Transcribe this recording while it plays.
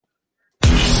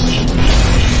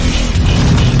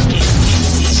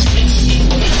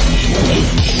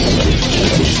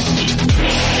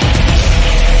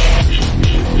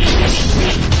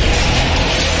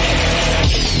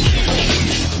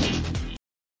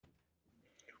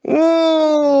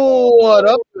Ooh, what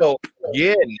up, though?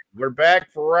 Again, we're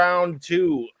back for round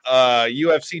two.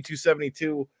 UFC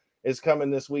 272 is coming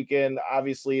this weekend.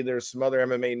 Obviously, there's some other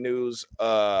MMA news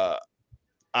on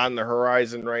the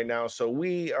horizon right now. So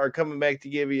we are coming back to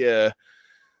give you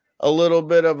a little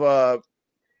bit of a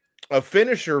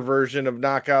finisher version of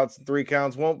knockouts and 3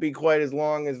 counts. Won't be quite as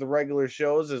long as the regular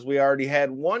shows, as we already had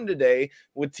one today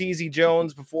with TZ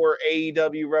Jones before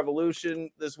AEW Revolution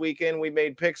this weekend. We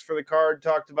made picks for the card,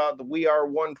 talked about the We Are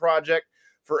One project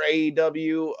for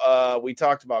AEW. We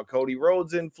talked about Cody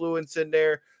Rhodes' influence in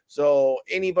there. So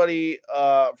anybody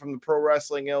from the pro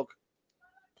wrestling ilk,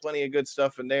 plenty of good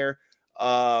stuff in there.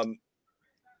 But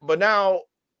now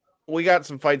we got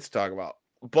some fights to talk about.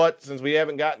 But since we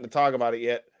haven't gotten to talk about it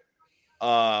yet,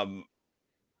 how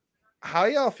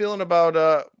y'all feeling about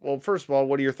well, first of all,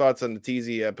 what are your thoughts on the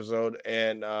TZ episode?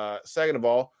 And second of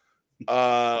all,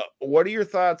 what are your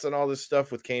thoughts on all this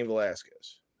stuff with Cain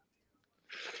Velasquez?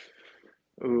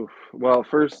 Ooh, well,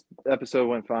 first episode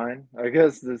went fine. I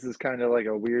guess this is kind of like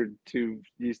a weird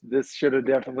this should have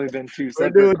definitely been two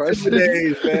separate questions.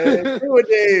 Two-a-days, man.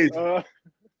 Two-a-days.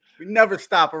 We never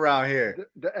stop around here.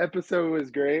 The episode was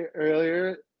great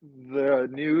earlier. The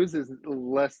news is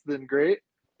less than great.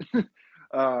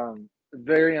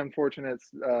 Very unfortunate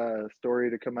story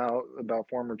to come out about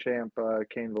former champ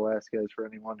Cain Velasquez. For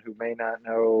anyone who may not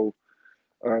know,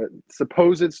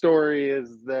 supposed story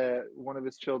is that one of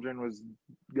his children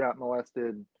got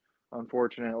molested,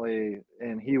 unfortunately,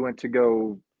 and he went to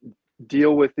go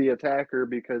deal with the attacker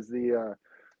because the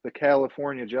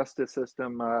California justice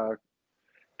system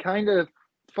kind of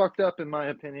fucked up, in my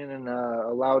opinion, and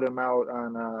allowed him out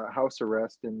on house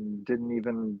arrest and didn't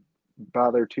even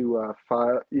bother to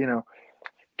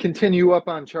continue up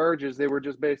on charges. They were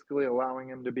just basically allowing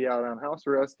him to be out on house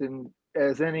arrest, and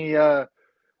as any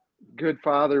good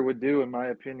father would do, in my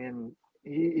opinion,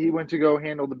 he went to go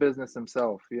handle the business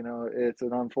himself. It's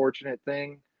an unfortunate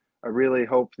thing. I really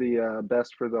hope the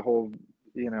best for the whole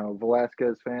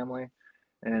Velasquez family,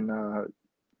 and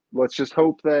let's just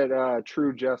hope that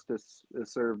true justice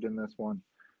is served in this one.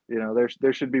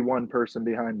 There should be one person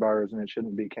behind bars, and it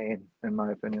shouldn't be Cain, in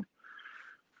my opinion.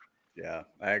 Yeah,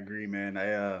 I agree, man.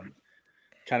 I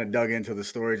kind of dug into the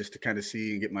story just to kind of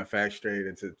see and get my facts straight.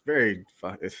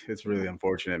 It's really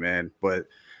unfortunate, man. But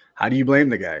how do you blame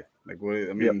the guy? Like, what?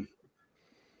 I mean,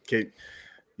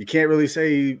 you can't really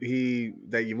say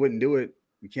that you wouldn't do it.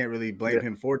 You can't really blame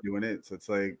him for doing it. So it's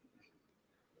like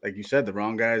you said, the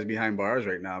wrong guy is behind bars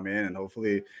right now, man. And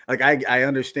hopefully, I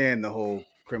understand the whole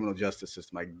criminal justice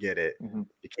system. I get it. Mm-hmm.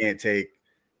 You can't take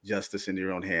justice into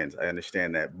your own hands. I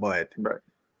understand that. But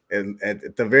and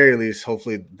at the very least,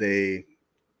 hopefully they,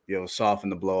 soften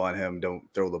the blow on him. Don't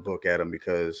throw the book at him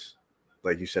because,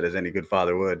 like you said, as any good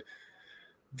father would,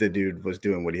 the dude was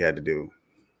doing what he had to do.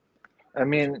 I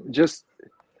mean,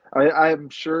 I'm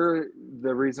sure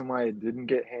the reason why it didn't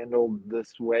get handled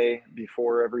this way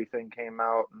before everything came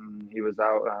out and he was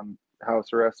out on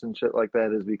house arrest and shit like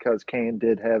that is because Cain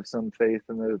did have some faith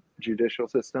in the judicial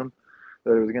system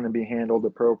that it was going to be handled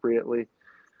appropriately.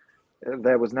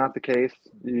 That was not the case.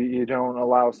 You don't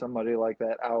allow somebody like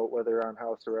that out, whether on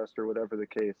house arrest or whatever the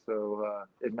case. So,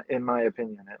 in my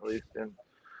opinion, at least, and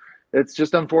it's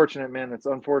just unfortunate, man. It's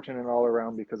unfortunate all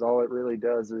around because all it really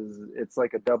does is it's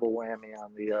like a double whammy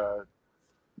on the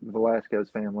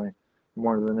Velasquez family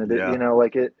more than it is.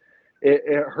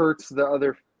 It hurts the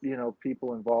other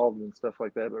people involved and stuff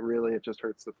like that, but really it just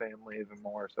hurts the family even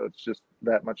more. So it's just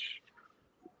that much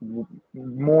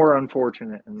more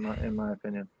unfortunate in my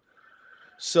opinion.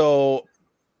 So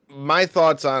my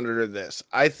thoughts on it are this.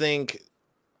 I think,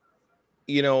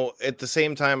 at the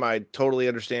same time, I totally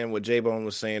understand what J-Bone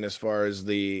was saying as far as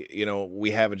the,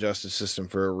 we have a justice system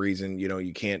for a reason.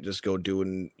 You can't just go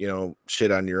doing,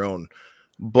 shit on your own.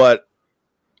 But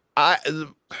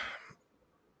and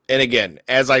again,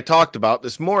 as I talked about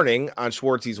this morning on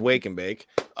Schwartzy's Wake and Bake,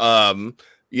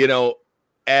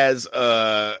 as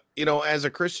a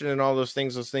Christian and all those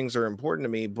things are important to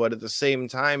me, but at the same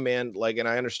time, man, and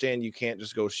I understand you can't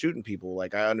just go shooting people.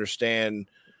 Like, I understand,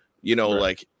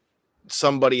 like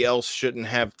somebody else shouldn't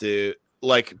have to,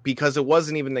 because it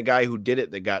wasn't even the guy who did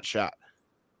it that got shot.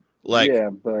 But let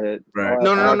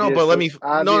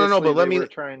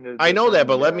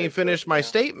me finish my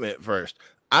statement first.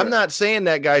 I'm not saying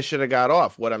that guy should have got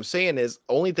off. What I'm saying is,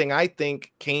 only thing I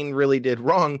think Cain really did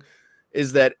wrong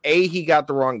is that A, he got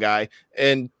the wrong guy,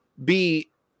 and B,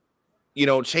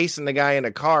 chasing the guy in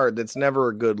a car, that's never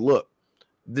a good look.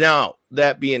 Now,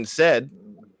 that being said,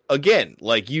 again,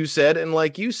 like you said,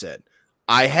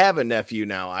 I have a nephew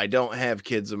now. I don't have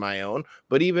kids of my own,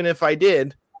 but even if I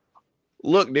did,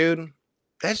 look, dude,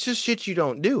 That's just shit you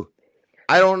don't do.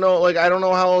 I don't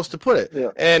know how else to put it. Yeah.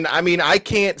 And I mean, I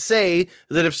can't say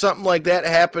that if something like that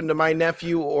happened to my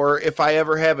nephew or if I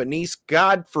ever have a niece,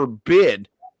 God forbid,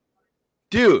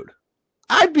 dude,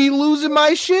 I'd be losing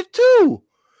my shit too.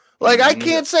 Like, I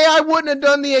can't say I wouldn't have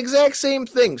done the exact same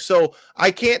thing. So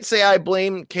I can't say I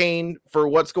blame Cain for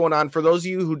what's going on. For those of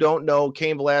you who don't know,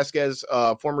 Cain Velasquez,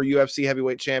 former UFC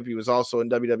heavyweight champion, was also in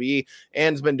WWE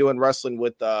and has been doing wrestling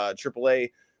with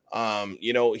AAA.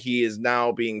 He is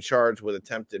now being charged with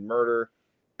attempted murder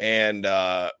and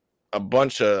a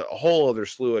whole other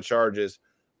slew of charges.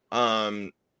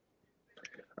 What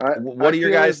are your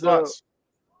guys' thoughts?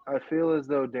 I feel as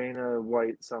though Dana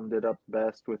White summed it up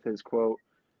best with his quote.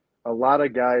 A lot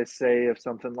of guys say if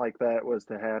something like that was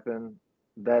to happen,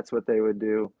 that's what they would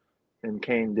do, and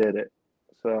Cain did it.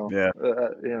 So,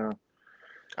 yeah.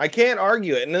 I can't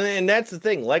argue it. And that's the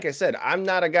thing. Like I said, I'm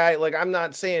not a guy, like, I'm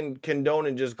not saying condone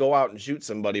and just go out and shoot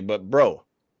somebody, but bro,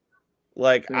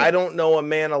 like, I don't know a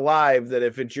man alive that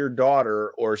if it's your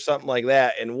daughter or something like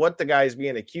that, and what the guy's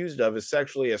being accused of is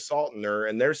sexually assaulting her,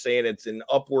 and they're saying it's in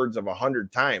upwards of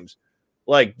 100 times.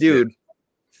 Like, dude,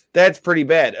 that's pretty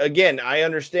bad. Again, I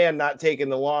understand not taking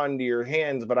the law into your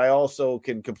hands, but I also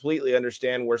can completely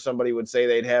understand where somebody would say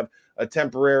they'd have a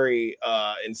temporary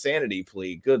insanity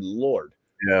plea. Good Lord.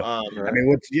 Yeah. I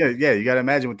mean, you got to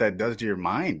imagine what that does to your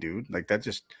mind, dude. Like, that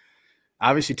just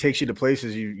obviously takes you to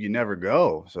places you never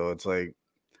go. So it's like,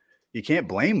 you can't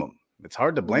blame them. It's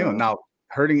hard to blame them. Now,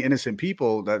 hurting innocent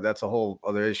people, that's a whole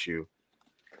other issue.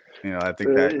 I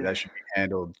think that should be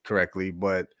handled correctly.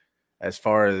 But as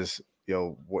far as,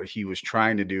 what he was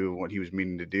trying to do, what he was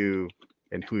meaning to do,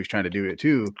 and who he was trying to do it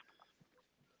to,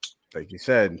 like you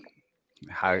said,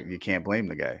 how you can't blame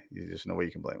the guy. There's no way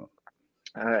you can blame him.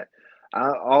 All right.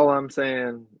 All I'm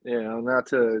saying, not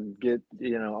to get,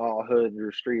 all hood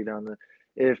or street on the,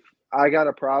 if I got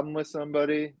a problem with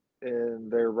somebody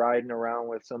and they're riding around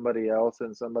with somebody else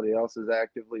and somebody else is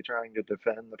actively trying to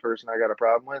defend the person I got a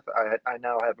problem with, I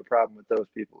now have a problem with those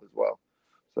people as well.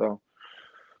 So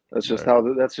that's just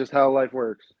how life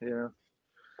works,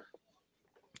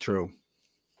 True.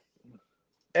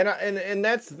 And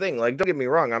that's the thing. Like, don't get me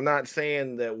wrong. I'm not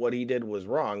saying that what he did was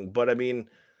wrong, but I mean,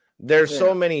 there's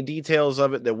so many details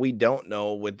of it that we don't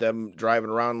know with them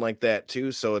driving around like that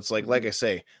too. So it's like I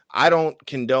say, I don't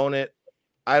condone it.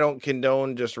 I don't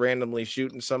condone just randomly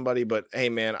shooting somebody, but hey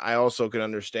man, I also can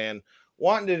understand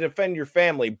wanting to defend your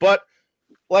family. But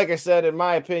like I said, in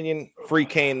my opinion, free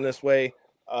Cain this way.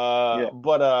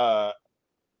 But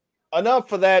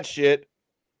enough of that shit.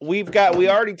 We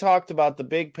already talked about the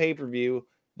big pay-per-view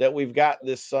that we've got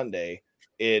this Sunday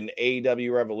in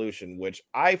AEW Revolution, which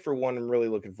I, for one, am really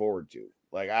looking forward to.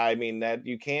 Like, I mean, that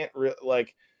you can't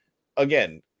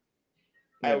again.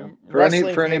 For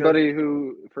anybody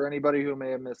who may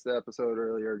have missed the episode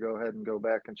earlier, go ahead and go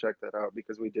back and check that out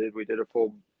because we did a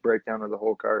full breakdown of the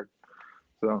whole card.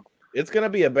 So it's gonna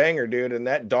be a banger, dude, and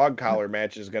that dog collar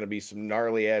match is gonna be some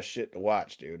gnarly ass shit to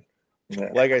watch, dude. Yeah.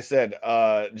 Like I said,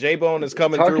 J-Bone is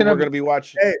coming through. We're gonna be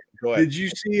watching. Hey, go ahead. Did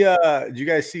you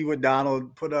guys see what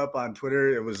Donald put up on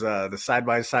Twitter? It was the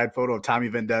side-by-side photo of Tommy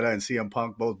Vendetta and CM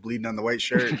Punk both bleeding on the white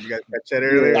shirt. You guys catch that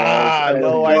earlier?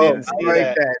 No, I didn't see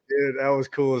that, dude. That was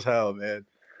cool as hell, man.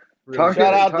 Really.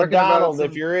 Shout out to Donald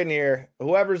if you're in here.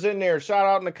 Whoever's in there, shout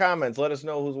out in the comments. Let us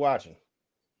know who's watching.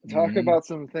 Talk about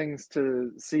some things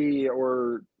to see,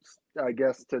 or I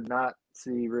guess to not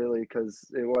see, really,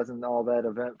 because it wasn't all that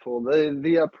eventful.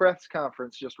 The press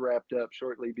conference just wrapped up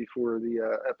shortly before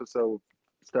the episode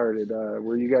started.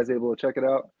 Were you guys able to check it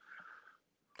out?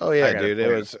 Oh yeah, dude.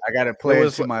 I got to play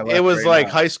it to my left. It was like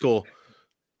high school.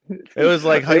 It was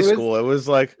like high school. It was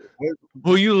like,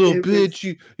 oh, you little bitch,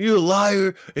 you a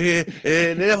liar,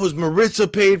 and that was Maritza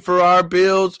paid for our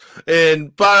bills,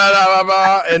 and blah blah blah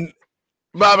blah, and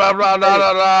blah blah blah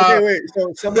blah blah. Okay, wait.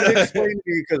 So somebody explain to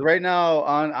me, because right now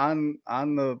on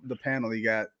the panel you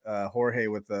got Jorge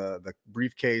with the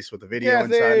briefcase with the video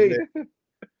inside of it.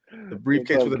 The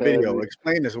briefcase with the video.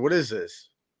 Explain this. What is this?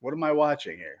 What am I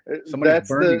watching here? That's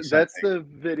the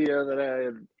video that I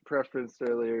had preferenced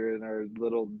earlier in our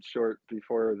little short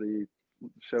before the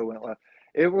show went live.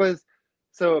 It was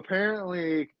so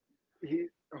apparently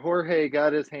Jorge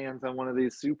got his hands on one of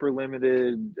these super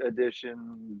limited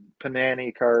edition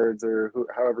Panini cards, or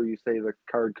however you say the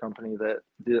card company that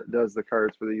does the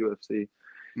cards for the UFC.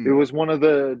 It was one of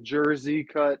the jersey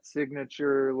cut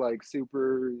signature, like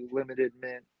super limited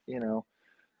mint,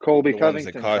 Colby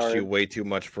Covington that cost card. You way too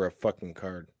much for a fucking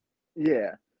card.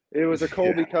 Yeah, it was a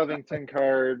Colby Covington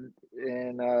card,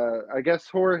 and I guess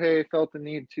Jorge felt the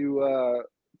need to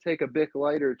take a Bic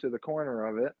lighter to the corner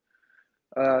of it.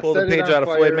 Pull the page out of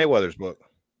Floyd Mayweather's book.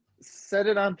 set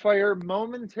it on fire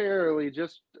momentarily,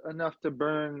 just enough to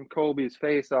burn Colby's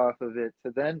face off of it,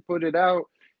 to then put it out,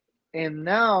 and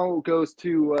now goes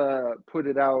to put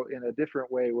it out in a different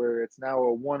way, where it's now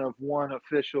a one-of-one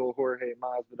official Jorge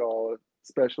Masvidal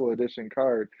special edition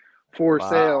card for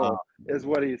sale, is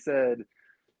what he said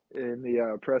in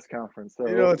the press conference. So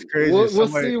it's crazy. We'll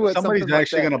see what somebody's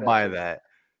actually going to buy that.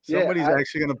 Somebody's Yeah,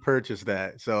 actually going to purchase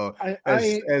that. So I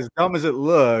as dumb as it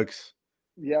looks,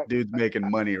 yeah, dude's making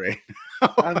money right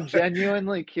now. I'm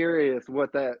genuinely curious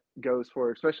what that goes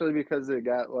for, especially because it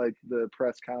got like the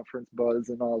press conference buzz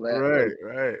and all that. Right,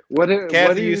 Like, right. Kathy,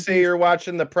 what do you say think? you're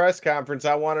watching the press conference.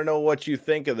 I want to know what you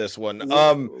think of this one.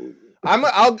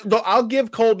 I'll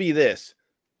give Colby this.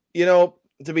 You know,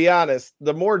 to be honest,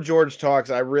 the more George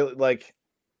talks, I really like.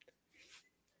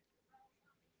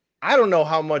 I don't know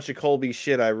how much of Colby's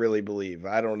shit I really believe.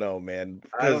 I don't know, man.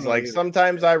 Because like either.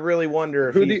 sometimes I really wonder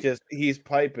if he's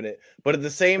piping it. But at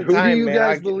the same Who time, do you man,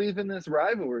 guys believe in this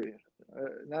rivalry?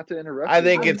 Not to interrupt. I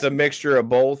think it's a mixture of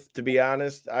both. To be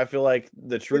honest, I feel like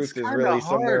the truth is really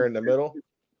somewhere in the middle.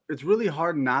 It's really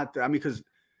hard not to. I mean, because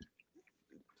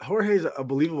Jorge's a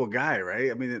believable guy,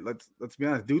 right? I mean, let's be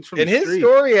honest. Dude's from and the his street.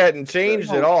 story hadn't changed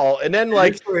at all. And then,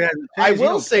 like, I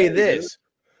will say dude. this: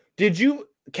 did you,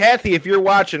 Kathy, if you're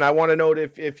watching, I want to know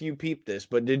if you peeped this.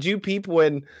 But did you peep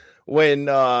when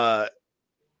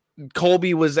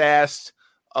Colby was asked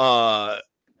to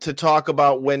talk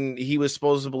about when he was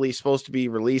supposed to be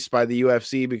released by the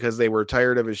UFC because they were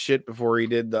tired of his shit before he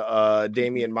did the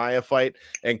Damian Maia fight,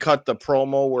 and cut the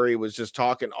promo where he was just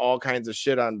talking all kinds of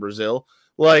shit on Brazil?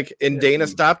 Like, and Dana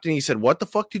stopped and he said, "What the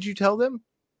fuck did you tell them?"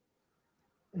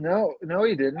 No,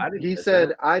 he didn't. He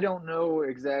said, "I don't know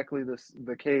exactly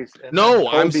the case." And no,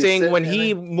 I'm Colby's saying when sitting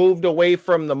he there- moved away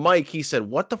from the mic, he said,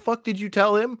 "What the fuck did you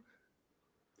tell him?"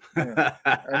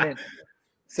 I mean,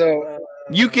 so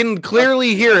You can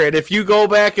clearly hear it if you go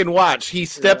back and watch. He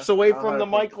steps away from the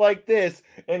 100%. mic like this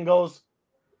and goes,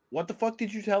 "What the fuck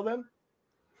did you tell them?"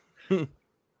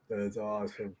 That's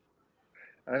awesome.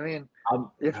 I mean,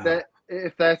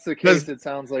 if that's the 'Cause- case, it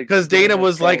sounds like Because Dana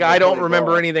was like, "I don't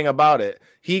remember ball. anything about it."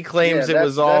 He claims Yeah, it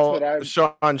was that's all what I-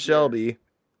 Sean Shelby.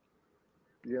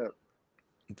 Yeah.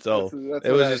 So That's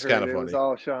it what was I just heard. kind of It funny. was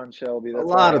all Sean Shelby. A That's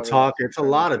lot all of I was talking. It's a trying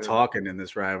to lot of say. talking in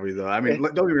this rivalry, though. I mean,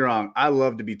 don't get me wrong. I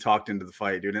love to be talked into the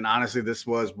fight, dude. And honestly, this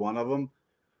was one of them.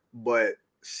 But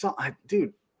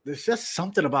dude, there's just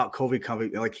something about Colby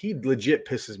coming. Like, he legit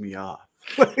pisses me off.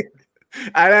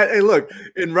 Hey, look,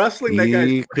 in wrestling, that guy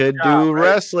He could do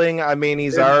wrestling. I mean,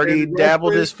 he's already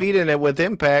dabbled his feet in it with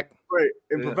Impact. Right.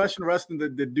 In professional wrestling,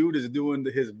 the dude is doing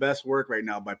his best work right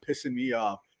now by pissing me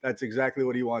off. That's exactly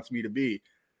what he wants me to be.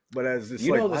 But as this,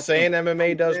 You know the saying,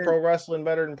 MMA does pro wrestling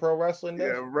better than pro wrestling does?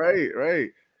 Yeah, right.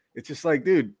 It's just like,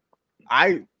 dude,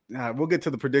 we'll get to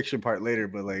the prediction part later,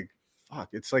 but like, fuck,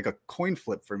 it's like a coin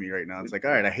flip for me right now. It's like,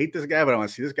 all right, I hate this guy, but I want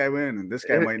to see this guy win, and this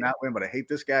guy might not win, but I hate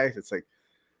this guy. It's like,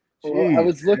 well, I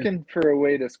was looking for a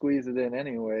way to squeeze it in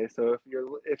anyway. So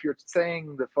if you're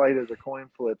saying the fight is a coin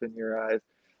flip in your eyes,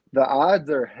 the odds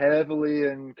are heavily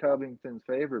in Covington's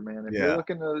favor, man. If you're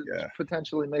looking to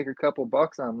potentially make a couple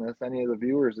bucks on this, any of the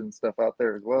viewers and stuff out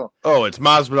there as well. Oh, it's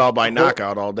Masvidal by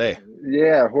knockout all day.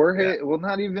 Yeah, Jorge. Yeah.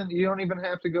 Well, you don't even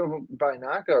have to go by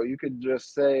knockout. You could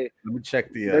just say. Let me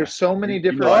check the. There's so many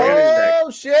different.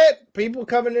 Oh shit! People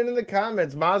coming in the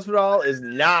comments. Masvidal is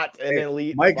not an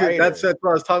elite Mike, fighter. That's what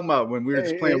I was talking about when we were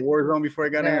just playing Warzone before I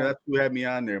got in here. That's who had me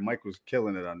on there. Mike was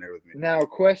killing it on there with me. Now,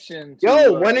 question.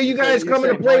 Yo, when are you guys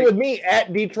coming to play with me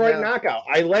at Detroit Knockout?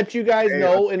 I let you guys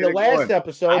know in the last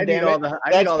episode. Damn it,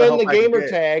 that's been the gamer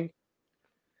tag.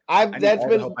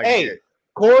 Hey,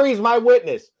 Corey's my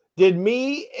witness. Did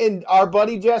me and our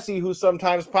buddy Jesse, who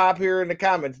sometimes pop here in the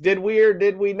comments, did we or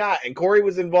did we not? And Corey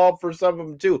was involved for some of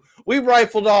them too. We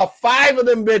rifled off 5 of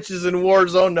them bitches in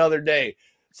Warzone the other day.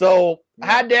 So,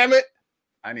 hot damn it,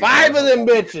 5 of them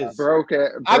bitches.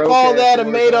 I call that a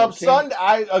made up Sunday,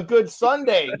 a good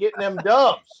Sunday, getting them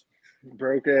dubs.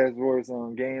 Broke ass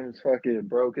Warzone games, fucking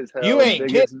broke as hell. You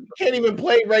ain't can't even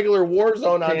play regular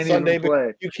Warzone on Sunday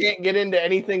because you can't get into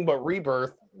anything but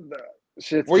Rebirth.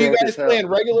 Were you guys playing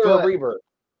regular or Rebirth?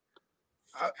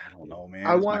 I don't know, man.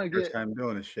 I want to get. First time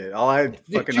doing this shit.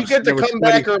 Did you get to come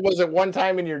back, or was it one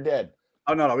time and you're dead?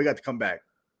 Oh no, we got to come back.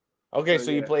 Okay,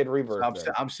 so you played Rebirth.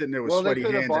 I'm sitting there with sweaty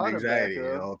hands and anxiety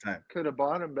the whole time. Could have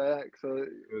bought him back, so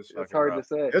it's hard to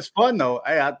say. It's fun though.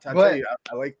 Hey, I tell you,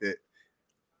 I liked it.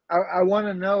 I want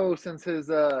to know, since his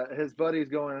buddy's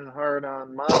going hard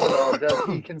on Masvidal, does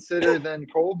he consider then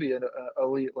Colby an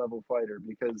elite level fighter?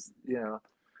 Because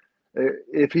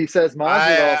if he says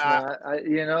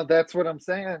Masvidal's not, that's what I'm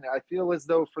saying. I feel as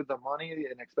though for the money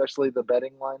and especially the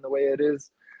betting line the way it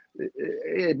is,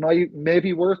 it might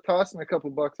maybe worth tossing a couple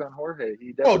bucks on Jorge.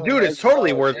 He definitely dude, has it's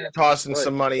totally a worth chance tossing to play.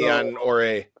 some money on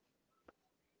Jorge.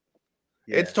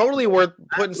 Yeah. It's totally worth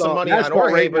putting some money on Masvidal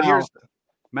Jorge, right but now, here's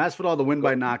Masvidal to win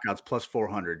by knockouts plus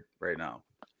 400 right now.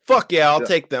 fuck yeah, I'll Yeah.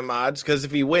 take them odds because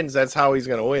if he wins, that's how he's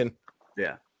gonna win.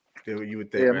 Yeah, you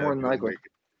would think. Yeah, right? more than likely.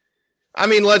 I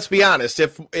mean, let's be honest.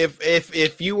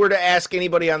 If you were to ask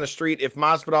anybody on the street if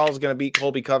Masvidal is going to beat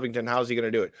Colby Covington, how's he going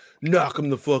to do it? Knock him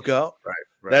the fuck out.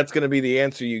 Right. That's going to be the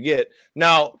answer you get.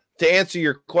 Now, to answer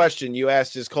your question, you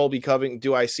asked, "Is Colby Covington?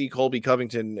 Do I see Colby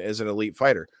Covington as an elite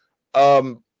fighter?"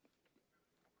 I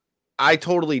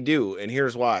totally do, and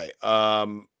here's why.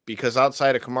 Because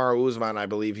outside of Kamaru Usman, I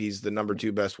believe he's the number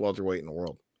 2 best welterweight in the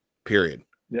world. Period.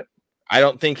 Yep. I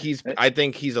think he's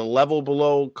a level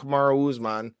below Kamaru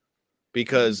Usman.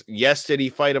 Because yes, did he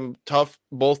fight him tough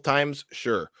both times?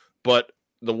 Sure. But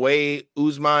the way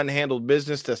Usman handled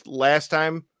business this last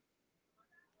time,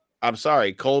 I'm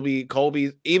sorry, Colby,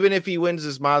 even if he wins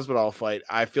this Masvidal fight,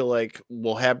 I feel like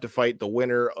we'll have to fight the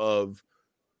winner of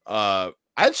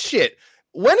that's shit.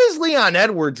 When is Leon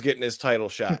Edwards getting his title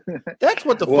shot? That's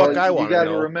what the fuck I want to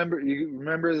know. You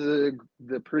remember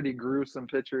the pretty gruesome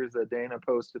pictures that Dana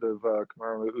posted of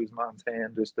Kamaru Usman's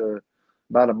hand just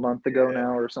about a month ago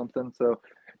now or something. So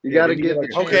you got to give the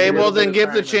champ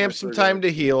give the champ some time to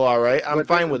heal. All right, I'm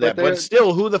fine with that. But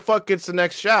still, who the fuck gets the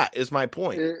next shot is my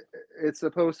point. It's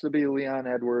supposed to be Leon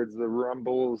Edwards. The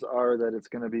rumbles are that it's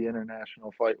going to be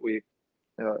International Fight Week.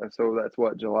 So that's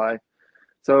what, July.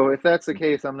 So if that's the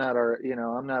case, I'm not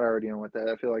arguing with that.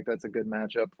 I feel like that's a good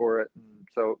matchup for it. And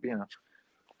so,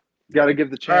 got to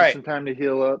give the champ some time to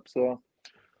heal up. So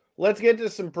let's get to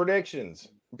some predictions.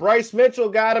 Bryce Mitchell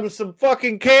got him some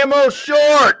fucking camo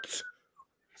shorts.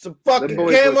 Some fucking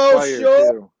camo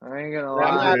shorts. I ain't gonna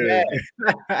lie.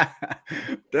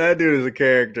 That dude is a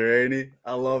character, ain't he?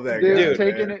 I love that dude, guy.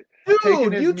 Taking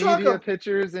his media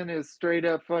pictures in his straight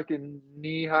up fucking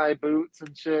knee-high boots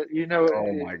and shit.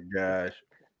 Oh my gosh.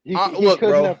 He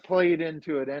couldn't have played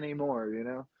into it anymore,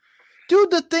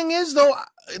 Dude, the thing is, though,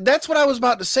 that's what I was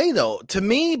about to say, though. To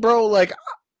me, bro, like,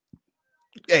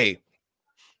 hey,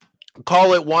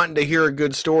 call it wanting to hear a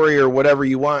good story or whatever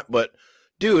you want, but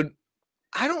dude,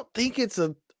 I don't think it's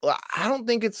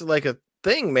like a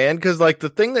thing, man, because like the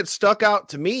thing that stuck out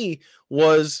to me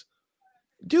was,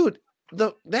 dude,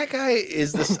 that guy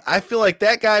is this. I feel like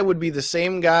that guy would be the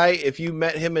same guy if you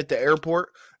met him at the airport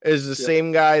as the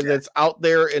same guy that's out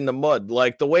there in the mud,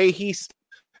 like the way he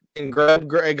and grabbed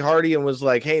Greg Hardy and was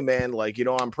like, "Hey man, like,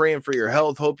 I'm praying for your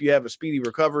health. Hope you have a speedy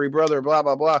recovery, brother." Blah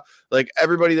blah blah. Like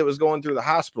everybody that was going through the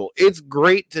hospital. It's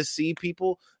great to see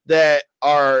people that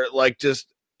are like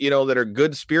just that are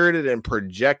good spirited and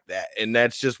project that, and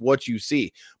that's just what you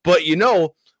see. But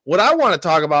what I want to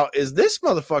talk about is this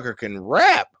motherfucker can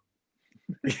rap.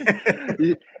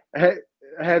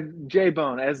 Have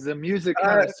J-Bone as the music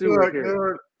connoisseur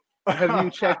here. Have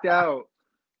you checked out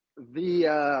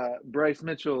the Bryce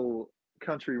Mitchell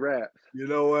country rap? You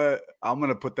know what? I'm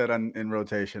gonna put that in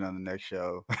rotation on the next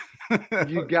show.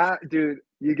 You got to.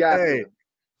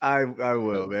 I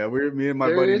will, man. Me and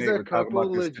my buddy Nate were talking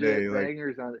about this today.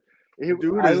 Bangers on it.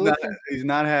 Dude he's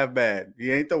not half bad.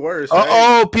 He ain't the worst.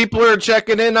 People are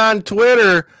checking in on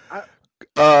Twitter.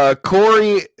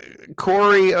 Corey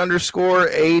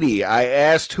 _80. I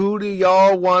asked, who do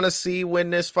y'all want to see win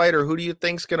this fight, or who do you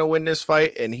think's gonna win this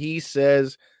fight? And he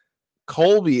says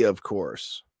Colby, of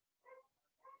course.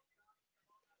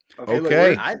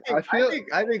 Okay. I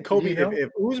think Colby.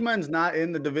 If Usman's not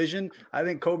in the division, I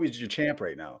think Colby's your champ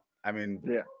right now. I mean,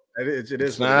 it is.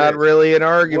 It's not really an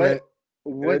argument.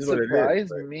 What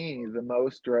surprised me the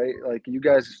most, right? Like you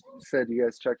guys said, you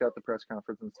guys checked out the press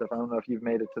conference and stuff. I don't know if you've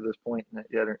made it to this point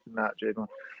yet or not, J-Bone.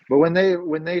 But when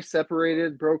they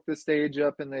separated, broke the stage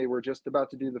up, and they were just about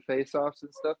to do the face-offs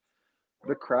and stuff,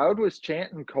 the crowd was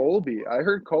chanting Colby. I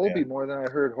heard Colby more than I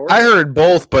heard Jorge. I heard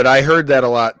both, but I heard that a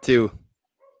lot too.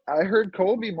 I heard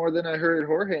Colby more than I heard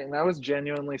Jorge, and I was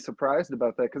genuinely surprised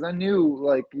about that because I knew,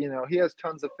 like, he has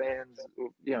tons of fans,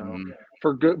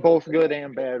 for both good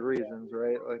and bad reasons,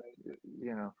 right? Like,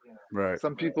 right.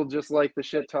 Some people just like the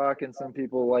shit talk, and some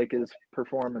people like his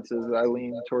performances. I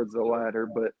lean towards the latter,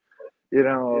 but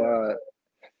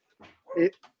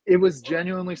it was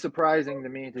genuinely surprising to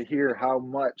me to hear how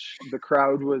much the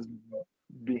crowd was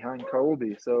behind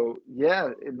Colby. So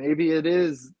maybe it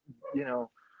is,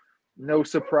 no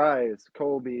surprise,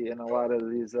 Colby, in a lot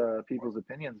of these people's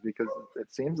opinions, because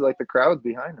it seems like the crowd's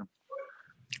behind him.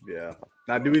 Yeah.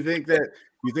 Now, do you think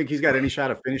he's got any shot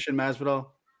of finishing Masvidal?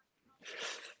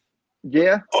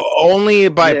 Yeah. Only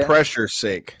by pressure's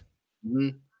sake.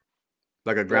 Mm-hmm.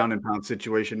 Like a ground and pound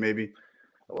situation, maybe.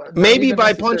 Not maybe even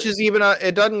by necessar- punches, even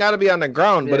it doesn't got to be on the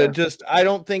ground, but Yeah. it just I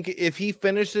don't think if he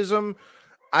finishes him,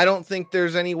 I don't think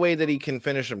there's any way that he can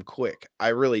finish him quick. I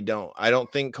really don't. I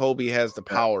don't think Colby has the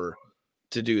power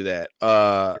to do that.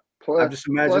 I just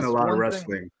imagine a lot of one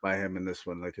wrestling by him in this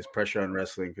one. Like his pressure on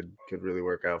wrestling could really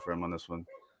work out for him on this one.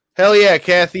 Hell yeah,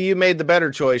 Kathy, you made the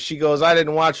better choice. She goes, I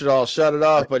didn't watch it all, shut it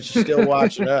off, but she's still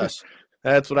watching us.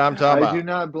 That's what I'm talking about.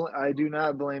 I do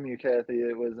not blame you, Kathy.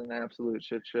 It was an absolute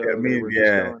shit show.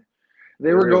 Yeah,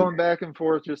 They were going back and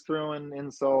forth, just throwing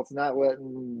insults, not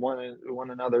letting one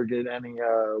another get any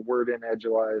word in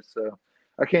edgewise. So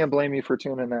I can't blame you for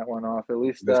tuning that one off. At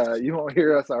least you won't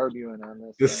hear us arguing on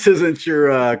this. This isn't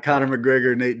your Conor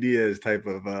McGregor, Nate Diaz type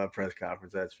of press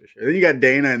conference, that's for sure. Then you got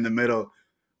Dana in the middle,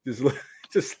 just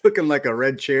looking like a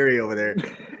red cherry over there,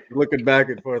 looking back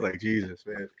and forth like, Jesus,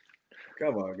 man.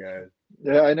 Come on, guys.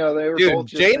 Yeah, I know. They were Dude, both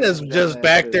Dana's just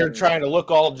back there trying to look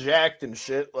all jacked and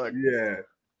shit. Like, yeah.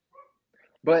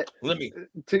 But let me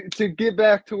to get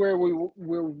back to where we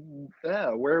were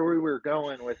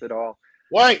going with it all.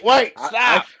 Wait,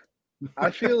 stop.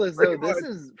 I feel as though this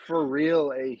is for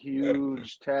real a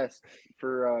huge test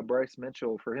for Bryce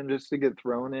Mitchell, for him just to get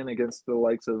thrown in against the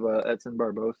likes of Edson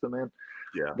Barbosa, man.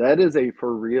 Yeah, that is a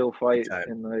for real fight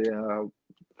in the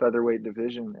featherweight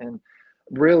division. And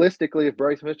realistically, if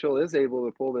Bryce Mitchell is able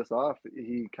to pull this off,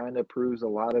 he kind of proves a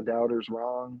lot of doubters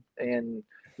wrong. And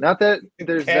not that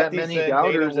there's that many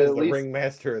doubters. At least the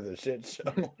ringmaster of the shit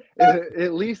show.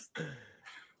 at least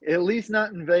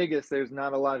not in Vegas. There's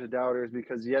not a lot of doubters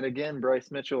because yet again, Bryce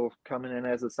Mitchell coming in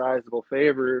as a sizable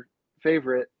favorite,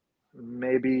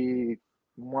 maybe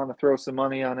want to throw some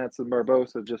money on Edson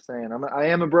Barbosa. Just saying, I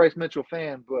am a Bryce Mitchell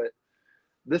fan, but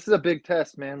this is a big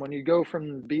test, man. When you go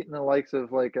from beating the likes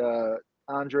of like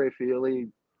Andre Fili,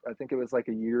 I think it was like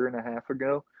a year and a half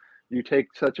ago, you take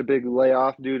such a big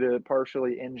layoff due to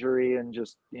partially injury and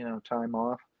just time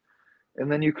off. And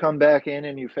then you come back in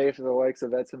and you face the likes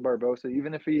of Edson Barbosa,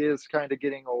 even if he is kind of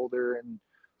getting older and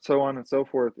so on and so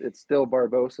forth, it's still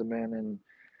Barbosa, man. And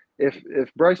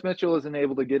if Bryce Mitchell isn't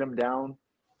able to get him down,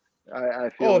 I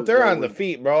feel. Oh, if they're on the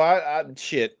feet, bro,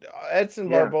 shit. Edson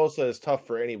Barbosa is tough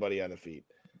for anybody on the feet.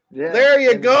 Yeah, there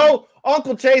you go,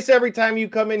 Uncle Chase. Every time you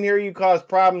come in here, you cause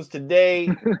problems. Today,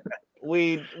 I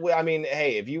mean,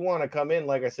 hey, if you want to come in,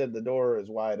 like I said, the door is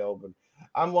wide open.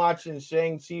 I'm watching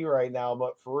Shang-Chi right now,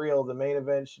 but for real, the main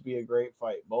event should be a great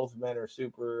fight. Both men are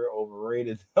super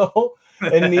overrated, though,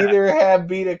 and neither have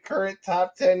beat a current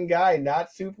top 10 guy.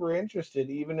 Not super interested,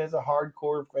 even as a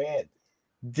hardcore fan.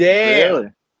 Damn. Really?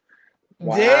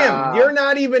 Wow. Damn, you're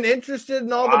not even interested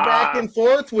in all the back and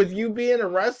forth with you being a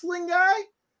wrestling guy?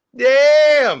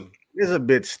 Damn. It's a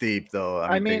bit steep, though.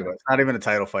 I mean it's not even a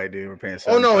title fight, dude. We're paying.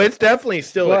 Oh no, it's definitely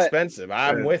still expensive.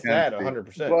 I'm with that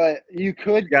 100%. But you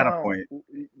could count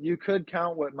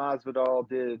what Masvidal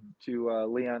did to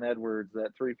Leon Edwards,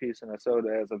 that 3-piece and a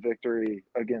soda, as a victory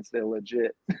against a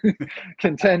legit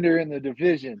contender in the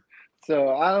division.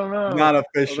 So I don't know. Not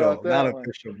official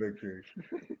victory.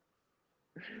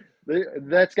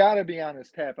 That's got to be on his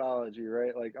Tapology,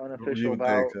 right? Like unofficial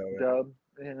dub,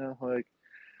 like.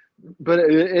 But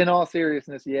in all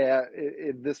seriousness,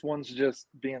 this one's just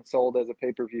being sold as a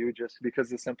pay-per-view just because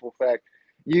of the simple fact.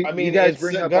 You guys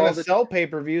bring up gonna sell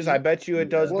pay-per-views. I bet you it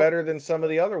does better than some of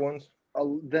the other ones.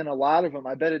 Than a lot of them.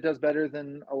 I bet it does better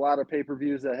than a lot of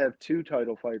pay-per-views that have 2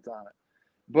 title fights on it.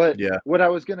 But what I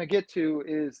was going to get to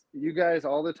is you guys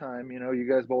all the time, you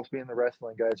guys both being the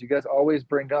wrestling guys, you guys always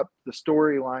bring up the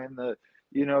storyline,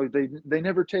 they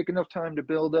never take enough time to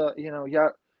build up,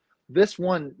 this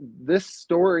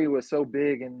story was so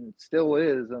big and still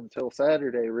is until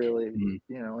Saturday, really,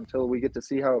 until we get to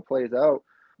see how it plays out,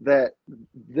 that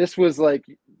this was like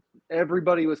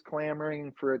everybody was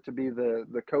clamoring for it to be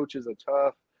the coaches of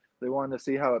tough. They wanted to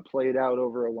see how it played out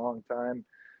over a long time.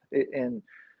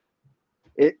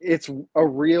 It's a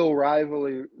real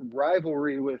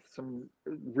rivalry with some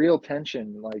real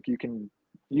tension. Like you can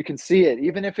see it,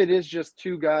 even if it is just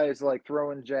 2 guys like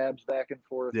throwing jabs back and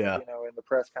forth, in the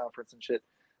press conference and shit.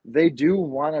 They do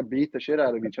want to beat the shit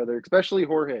out of each other, especially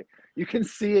Jorge. You can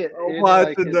see it.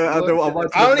 I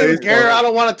don't even care. I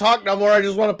don't want to talk no more. I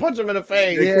just want to punch him in the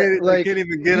face. They can't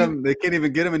even get him. They can't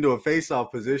even get him into a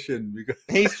face-off position because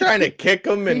he's trying to kick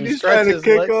him and he's trying to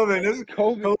kick him, and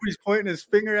Kobe's pointing his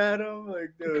finger at him. Like,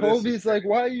 dude, Kobe's like,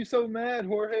 "Why are you so mad,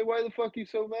 Jorge? Why the fuck are you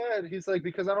so mad?" He's like,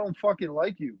 "Because I don't fucking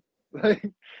like you." Like,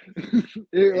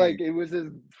 it was as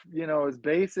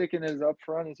basic and as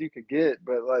upfront as you could get,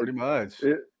 but like pretty much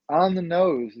on the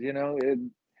nose,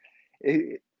 and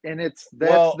that's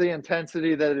the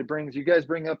intensity that it brings. You guys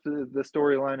bring up the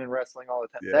storyline in wrestling all the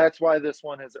time. That's why this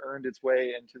one has earned its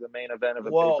way into the main event of a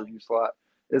pay-per-view slot.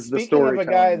 is the Speaking of a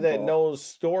guy storytelling that involved.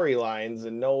 knows storylines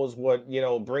and knows what,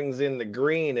 brings in the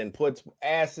green and puts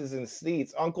asses in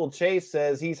seats, Uncle Chase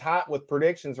says he's hot with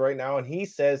predictions right now, and he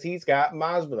says he's got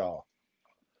Masvidal.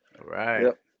 Right.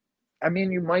 Yep. I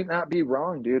mean, you might not be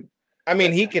wrong, dude. I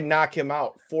mean, he can knock him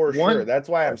out for sure. That's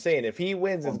why I'm saying if he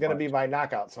wins, it's going to be by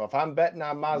knockout. So if I'm betting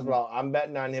on Masvidal, I'm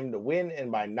betting on him to win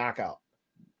and by knockout.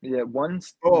 Yeah, one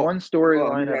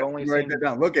storyline I've only write seen. that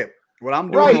down. Look at what I'm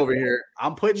doing over here.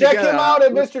 I'm putting Check together, him out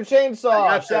at Mr.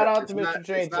 Chainsaw. Shout out to Mr.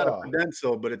 Chainsaw. It's not a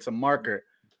pencil, but it's a marker.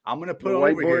 I'm gonna put it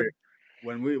over here.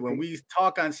 When we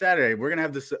talk on Saturday, we're gonna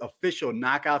have this official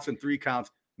knockouts and 3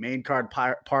 counts main card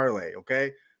parlay.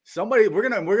 Okay, we're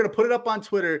gonna put it up on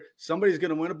Twitter. Somebody's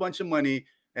gonna win a bunch of money,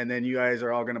 and then you guys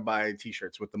are all gonna buy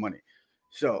T-shirts with the money.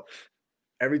 So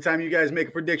every time you guys make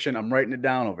a prediction, I'm writing it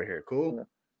down over here. Cool. Yeah.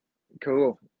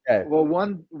 Cool. Okay. Well,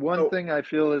 one thing I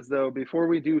feel as though before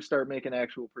we do start making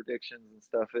actual predictions and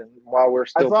stuff, and while we're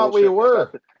still, I thought we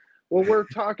were. Well, we're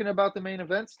talking about the main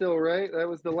event still, right? That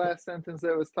was the last sentence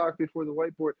that was talked before the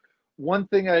whiteboard. One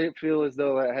thing I feel as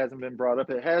though that hasn't been brought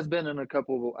up. It has been in a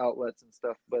couple of outlets and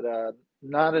stuff, but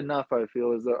not enough. I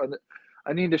feel as though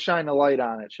I need to shine a light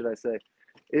on it. Should I say?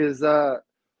 Is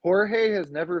Jorge has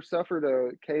never suffered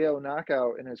a KO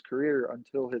knockout in his career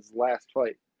until his last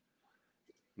fight.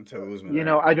 Until Usman, you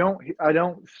know, I don't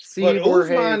see. But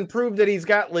Jorge. Usman proved that he's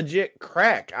got legit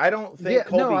crack. I don't think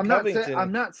Colby Covington.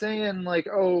 I'm not saying like,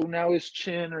 oh, now his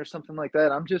chin or something like that.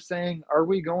 I'm just saying, are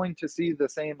we going to see the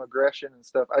same aggression and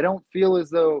stuff? I don't feel as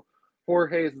though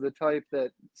Jorge is the type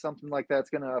that something like that's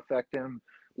going to affect him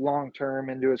long term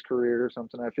into his career or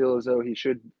something. I feel as though he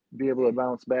should be able to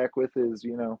bounce back with his,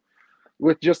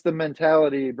 with just the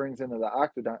mentality he brings into the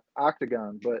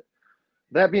octagon. But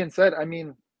that being said, I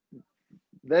mean,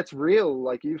 that's real.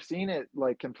 Like, you've seen it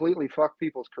like completely fuck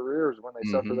people's careers when they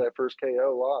suffer that first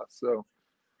KO loss. So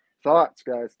thoughts,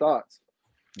 guys, thoughts.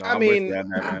 No, I'm with you on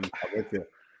that, man. I'm with you.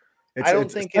 I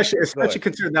don't think especially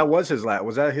considering that was his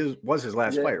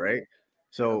last fight, right?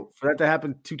 So for that to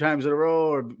happen 2 times in a row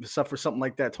or suffer something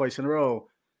like that twice in a row,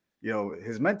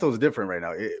 his mental is different right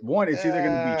now. It's either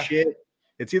going to be shit.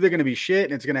 It's either going to be shit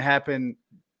and it's going to happen.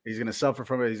 He's going to suffer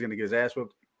from it. He's going to get his ass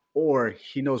whooped, or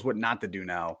he knows what not to do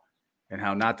now and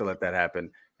how not to let that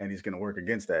happen, and he's going to work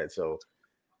against that. So,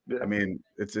 I mean,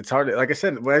 it's hard. Like I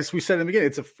said, as we said in the beginning,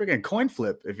 it's a freaking coin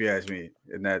flip, if you ask me,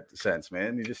 in that sense,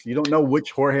 man. You don't know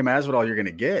which Jorge Masvidal you're going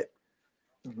to get.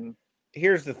 Mm-hmm.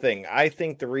 Here's the thing. I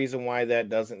think the reason why that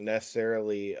doesn't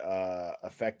necessarily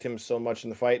affect him so much in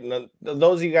the fight, and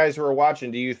those of you guys who are watching,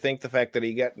 do you think the fact that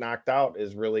he got knocked out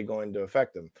is really going to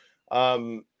affect him?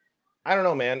 I don't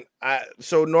know, man.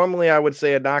 So normally I would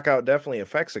say a knockout definitely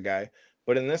affects a guy.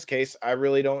 But in this case, I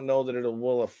really don't know that it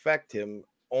will affect him,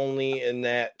 only in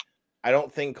that I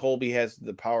don't think Colby has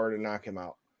the power to knock him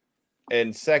out.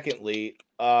 And secondly,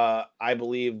 I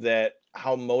believe that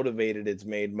how motivated it's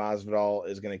made Masvidal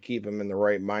is going to keep him in the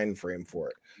right mind frame for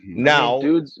it. Now,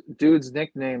 dude's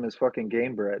nickname is fucking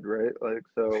Game Bread, right? Like,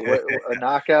 so a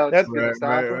knockout that's going to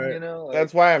stop him, Like,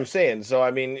 that's why I'm saying. So, I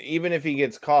mean, even if he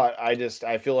gets caught, I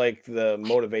feel like the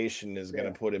motivation is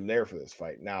going to put him there for this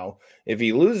fight. Now, if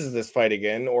he loses this fight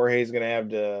again, or he's going to have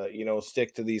to,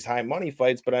 stick to these high money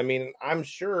fights. But I mean, I'm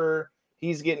sure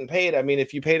he's getting paid. I mean,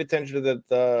 if you paid attention to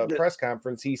the press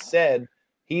conference, he said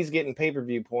he's getting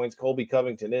pay-per-view points. Colby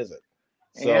Covington isn't.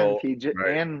 So,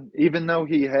 and even though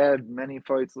he had many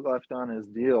fights left on his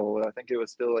deal, I think it was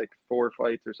still like 4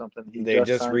 fights or something. They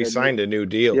just re-signed a new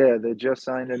deal. Yeah, they just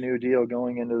signed a new deal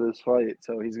going into this fight.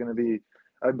 So he's going to be,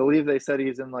 I believe they said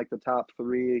he's in like the top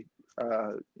 3,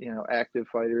 active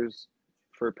fighters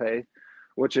for pay.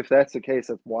 Which, if that's the case,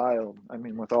 that's wild. I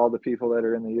mean, with all the people that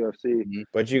are in the UFC.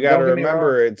 But you got to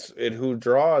remember, it who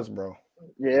draws, bro.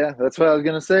 Yeah, that's what I was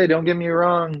gonna say. Don't get me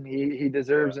wrong; he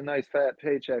deserves a nice fat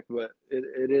paycheck, but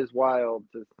it is wild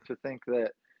to think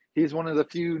that he's one of the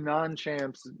few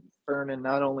non-champs earning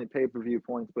not only pay-per-view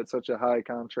points but such a high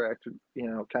contracted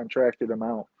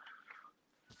amount.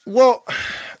 Well,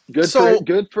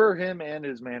 good for him and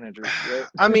his manager. Right?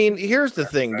 I mean, here's the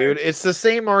thing, dude. It's the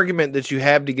same argument that you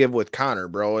have to give with Conor,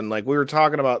 bro. And like we were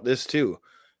talking about this too.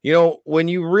 When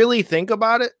you really think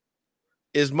about it,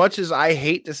 as much as I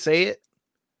hate to say it,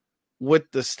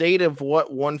 with the state of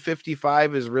what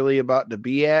 155 is really about to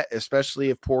be at,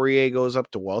 especially if Poirier goes up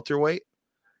to welterweight,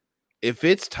 if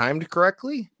it's timed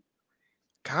correctly,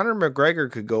 Conor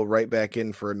McGregor could go right back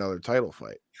in for another title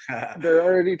fight. They're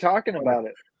already talking about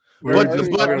it.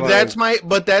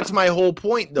 But that's my whole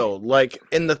point, though. Like,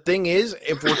 and the thing is,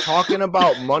 if we're talking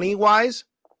about money wise,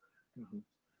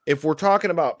 if we're talking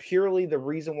about purely the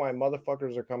reason why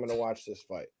motherfuckers are coming to watch this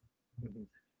fight,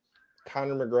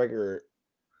 Conor McGregor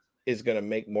is going to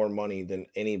make more money than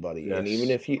anybody. Yes. And even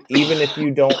if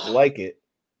you don't like it,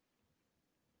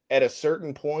 at a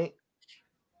certain point,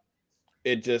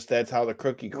 that's how the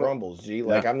cookie crumbles. G.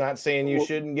 Like, I'm not saying you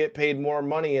shouldn't get paid more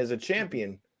money as a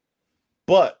champion,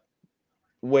 but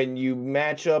when you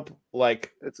match up,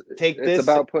 like, it's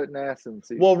about putting ass in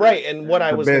seats. Well, right. And what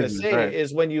I was going to say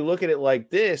is when you look at it like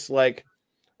this, like,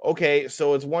 okay,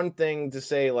 so it's one thing to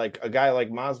say, like, a guy like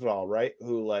Masvidal, right?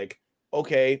 Who, like,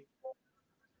 okay,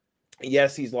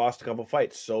 yes, he's lost a couple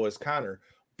fights. So is Conor,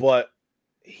 but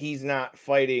he's not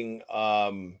fighting.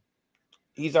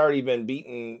 He's already been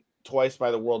beaten twice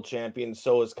by the world champion.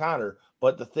 So is Conor.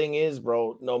 But the thing is,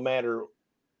 bro, no matter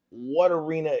what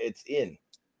arena it's in,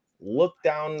 look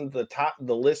down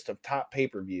the list of top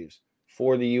pay-per-views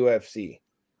for the UFC.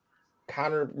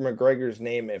 Conor McGregor's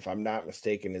name, if I'm not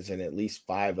mistaken, is in at least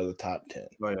 5 of the top 10.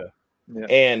 Oh, yeah.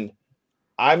 And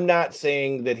I'm not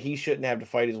saying that he shouldn't have to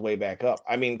fight his way back up.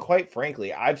 I mean, quite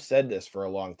frankly, I've said this for a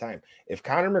long time. If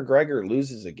Conor McGregor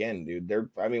loses again, dude,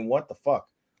 what the fuck?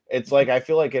 It's like, I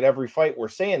feel like at every fight we're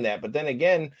saying that. But then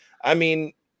again, I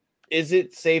mean, is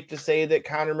it safe to say that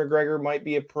Conor McGregor might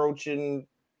be approaching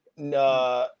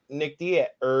Nate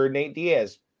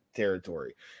Diaz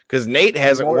territory? Because Nate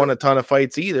hasn't won a ton of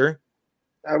fights either.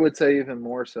 I would say even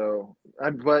more so,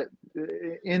 but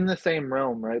in the same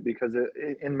realm, right? Because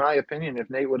in my opinion, if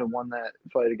Nate would have won that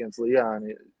fight against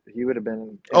Leon, he would have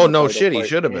been. Oh no, shit, he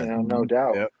should have been, no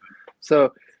doubt. Yep.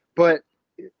 So, but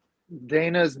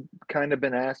Dana's kind of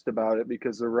been asked about it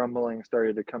because the rumbling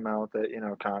started to come out that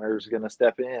Conor's going to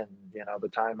step in. The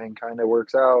timing kind of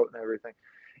works out and everything,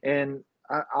 and.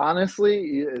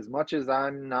 Honestly, as much as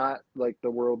I'm not like the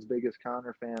world's biggest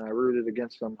Conor fan, I rooted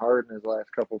against him hard in his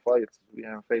last couple fights,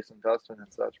 facing Dustin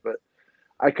and such. But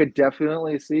I could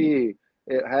definitely see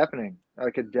it happening.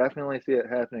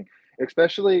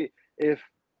 Especially if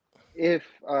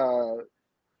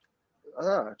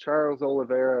Charles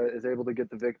Oliveira is able to get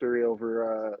the victory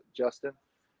over Justin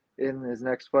in his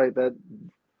next fight. That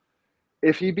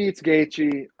if he beats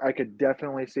Gaethje, I could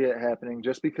definitely see it happening.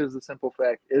 Just because the simple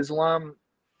fact, Islam,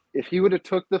 if he would have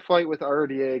took the fight with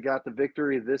RDA, got the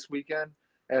victory this weekend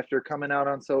after coming out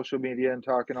on social media and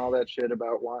talking all that shit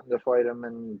about wanting to fight him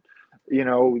and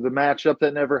the matchup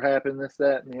that never happened, this,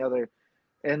 that, and the other,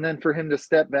 and then for him to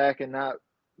step back and not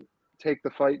take the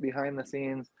fight behind the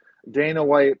scenes. Dana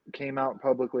White came out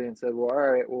publicly and said, well, all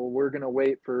right, well, we're going to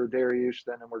wait for Dariush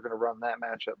then, and we're going to run that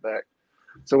matchup back.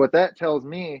 So what that tells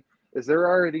me is they're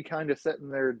already kind of setting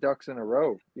their ducks in a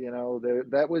row.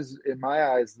 That was, in my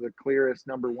eyes, the clearest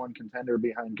number one contender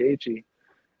behind Gaethje.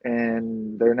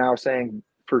 And they're now saying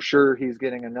for sure he's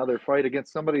getting another fight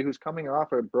against somebody who's coming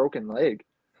off a broken leg.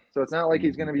 So it's not like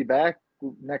he's going to be back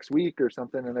next week or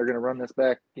something and they're going to run this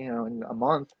back, in a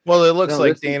month. Well, it looks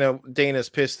like Dana's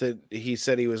pissed that he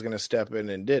said he was going to step in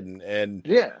and didn't. And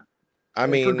yeah. I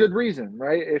mean, for good reason,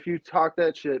 right? If you talk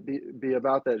that shit, be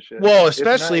about that shit. Well,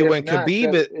 especially when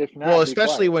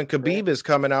Khabib is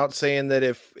coming out saying that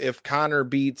if Conor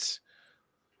beats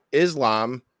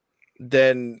Islam,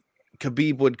 then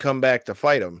Khabib would come back to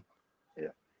fight him. Yeah.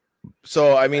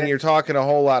 So I mean, you're talking a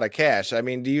whole lot of cash. I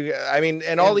mean,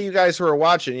 and all of you guys who are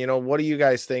watching, what do you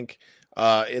guys think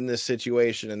in this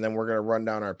situation? And then we're gonna run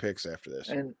down our picks after this.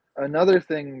 And another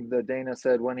thing that Dana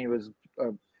said when he was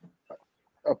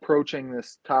approaching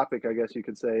this topic, I guess you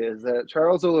could say, is that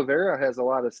Charles Oliveira has a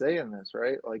lot of say in this,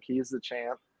 right? Like, he's the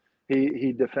champ.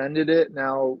 He defended it.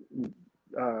 Now,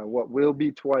 what will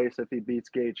be twice if he beats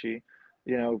Gaethje,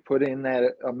 put in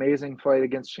that amazing fight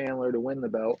against Chandler to win the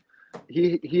belt.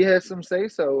 He has some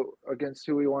say-so against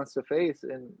who he wants to face.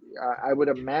 And I would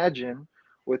imagine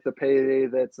with the payday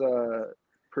that's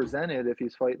presented, if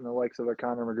he's fighting the likes of a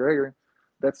Conor McGregor,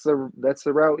 that's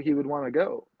the route he would want to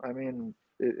go. I mean,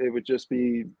 it would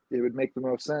make the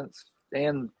most sense,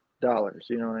 and dollars,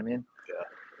 you know what I mean?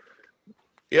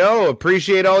 Yeah. Yo,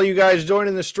 appreciate all you guys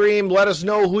joining the stream. Let us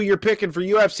know who you're picking for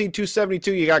UFC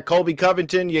 272. You got Colby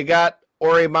Covington, you got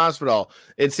Jorge Masvidal.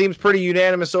 It seems pretty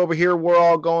unanimous over here. We're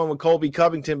all going with Colby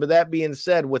Covington, but that being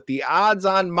said, with the odds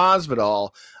on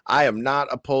Masvidal, I am not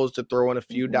opposed to throwing a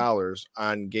few dollars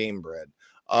on Game Bread.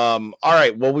 All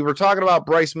right. Well, we were talking about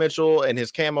Bryce Mitchell and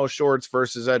his camo shorts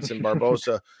versus Edson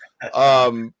Barboza.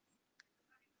 I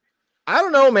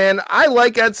don't know, man. I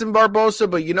like Edson Barboza,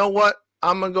 but you know what?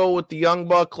 I'm going to go with the young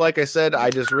buck. Like I said, I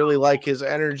just really like his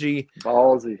energy.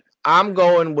 Ballsy. I'm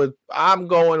going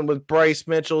with Bryce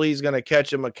Mitchell. He's going to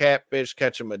catch him a catfish,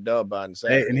 catch him a dub on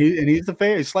Saturday. Hey, and he's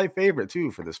the slight favorite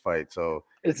too for this fight. So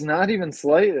it's not even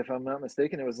slight, if I'm not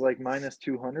mistaken. It was like minus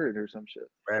 200 or some shit.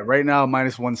 Right now,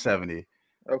 minus 170.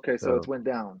 Okay, so it's went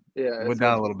down. Yeah, it went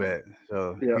down a little bit.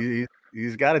 So yeah.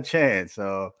 He's got a chance.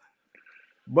 So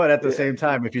But at the same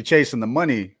time, if you're chasing the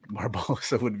money,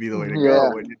 Barbosa would be the way to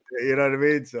go. You know what I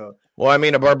mean? So, well, I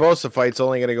mean, a Barbosa fight's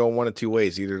only going to go one of two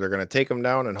ways. Either they're going to take him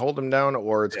down and hold him down,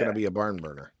 or it's going to be a barn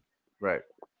burner. Right.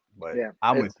 But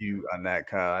I'm with you on that,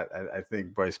 Kyle. I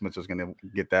think Bryce Mitchell's going to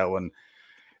get that one.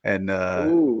 And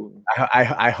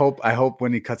I hope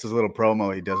when he cuts his little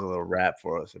promo, he does a little rap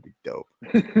for us. It'd be dope.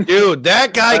 Dude,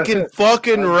 that guy can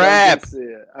fucking rap.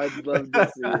 I'd love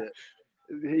to see it.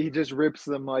 He just rips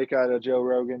the mic out of Joe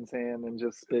Rogan's hand and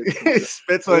just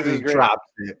spits like he drops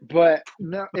it. But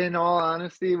no, in all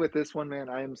honesty, with this one, man,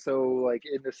 I am so like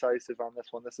indecisive on this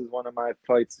one. This is one of my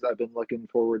fights I've been looking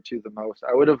forward to the most.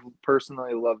 I would have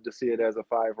personally loved to see it as a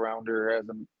 5-rounder, as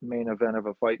a main event of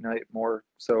a fight night, more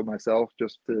so myself,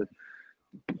 just to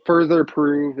further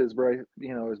prove is Bryce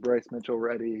Mitchell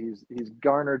ready. He's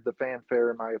garnered the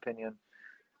fanfare, in my opinion.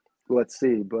 Let's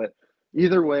see, but.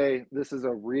 Either way, this is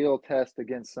a real test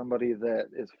against somebody that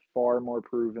is far more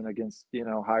proven against,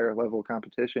 higher level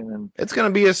competition. And it's going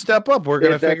to be a step up. We're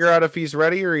going to figure out if he's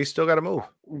ready or he's still got to move.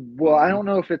 Well, I don't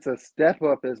know if it's a step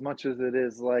up as much as it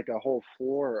is like a whole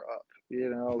floor up,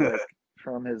 like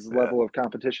from his level of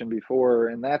competition before.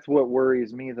 And that's what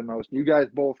worries me the most. You guys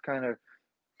both kind of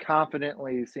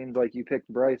confidently seemed like you picked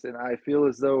Bryce, and I feel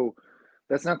as though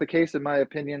that's not the case in my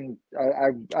opinion.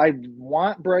 I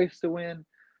want Bryce to win.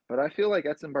 But I feel like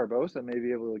Edson Barbosa may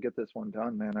be able to get this one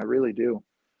done, man. I really do.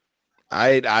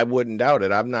 I wouldn't doubt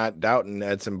it. I'm not doubting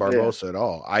Edson Barbosa at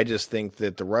all. I just think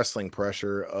that the wrestling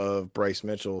pressure of Bryce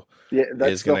Mitchell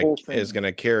is going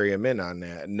to carry him in on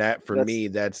that. And that, for me,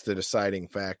 that's the deciding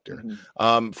factor.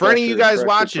 Mm-hmm. For any of you guys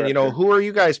watching, who are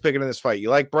you guys picking in this fight? You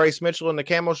like Bryce Mitchell in the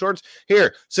camo shorts?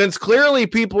 Here, since clearly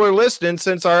people are listening,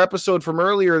 since our episode from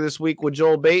earlier this week with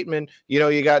Joel Bateman,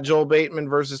 you got Joel Bateman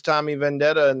versus Tommy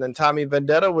Vendetta, and then Tommy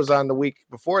Vendetta was on the week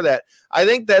before that. I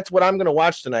think that's what I'm going to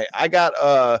watch tonight. I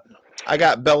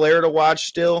got Belair to watch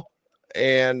still,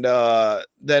 and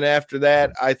then after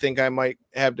that, I think I might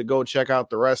have to go check out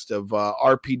the rest of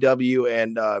RPW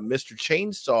and Mr.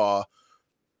 Chainsaw,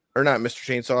 or not Mr.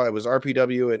 Chainsaw. It was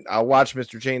RPW, and I'll watch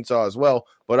Mr. Chainsaw as well.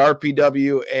 But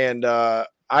RPW and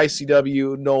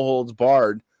ICW No Holds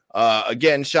Barred.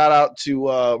 Again, shout out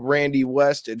to Randy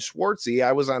West and Schwartzy.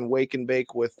 I was on Wake and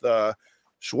Bake with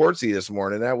Schwartzy this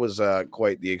morning. That was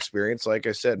quite the experience. Like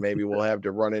I said, maybe we'll have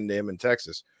to run into him in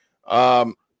Texas.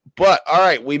 But all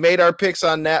right, we made our picks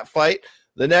on that fight.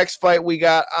 The next fight we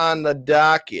got on the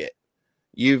docket,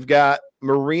 you've got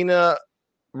Marina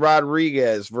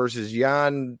Rodriguez versus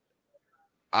Jan.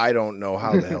 I don't know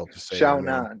how the hell to say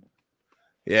Xiaonan.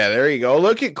 Yeah, there you go.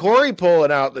 Look at Corey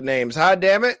pulling out the names. Hi,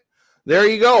 damn it. There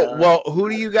you go. Well, who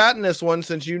do you got in this one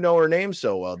since you know her name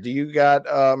so well? Do you got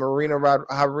Marina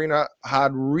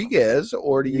Rodriguez,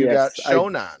 or do you got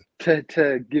Shonan?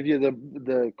 To give you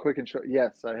the quick and short,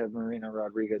 yes, I have Marina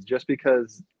Rodriguez, just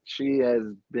because she has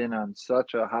been on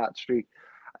such a hot streak.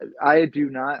 I do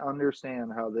not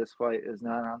understand how this fight is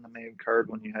not on the main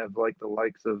card when you have like the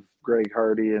likes of Greg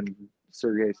Hardy and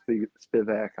Sergey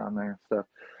Spivak on there. So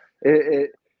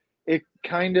it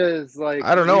kind of is like,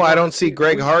 I don't know. I don't see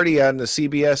Greg Hardy on the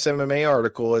CBS MMA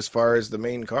article as far as the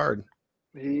main card.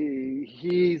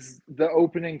 He's the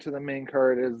opening to the main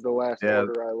card is the last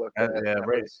order I looked at. Yeah,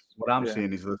 right. What I'm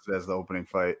seeing, he's listed as the opening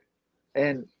fight.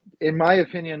 And in my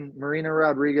opinion, Marina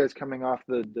Rodriguez, coming off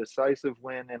the decisive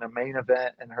win in a main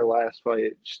event in her last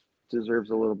fight,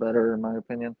 deserves a little better, in my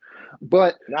opinion.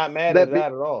 But not mad at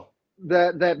that at all.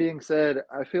 That being said,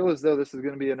 I feel as though this is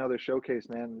going to be another showcase,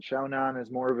 man. Xiaonan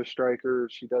is more of a striker.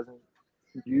 She doesn't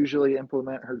usually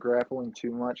implement her grappling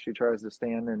too much. She tries to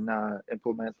stand and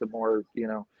implement the more,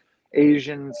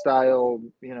 Asian style,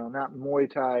 not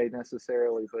Muay Thai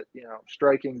necessarily, but,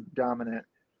 striking dominant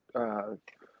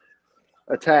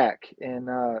attack. And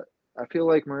I feel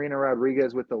like Marina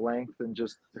Rodriguez, with the length and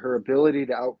just her ability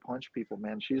to outpunch people,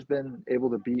 man, she's been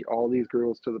able to beat all these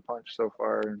girls to the punch so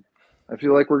far. And I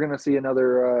feel like we're going to see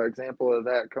another example of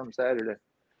that come Saturday.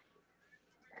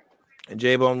 And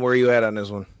J-Bone, where are you at on this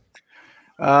one?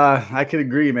 I could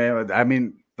agree, man. I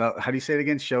mean, how do you say it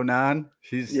again? Shonan?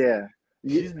 She's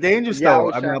dangerous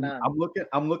though. I mean,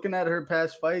 I'm looking at her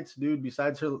past fights, dude.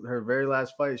 Besides her very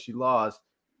last fight, she lost.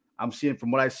 I'm seeing,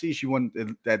 from what I see, she won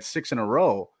that 6 in a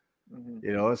row.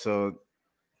 Mm-hmm. So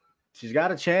she's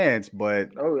got a chance.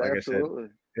 But like absolutely. I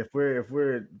said, if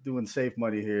we're doing safe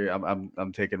money here,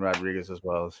 I'm taking Rodriguez as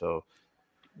well. So.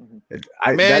 You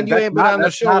ain't been on the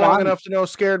show long enough to know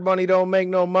scared money don't make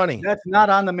no money. That's not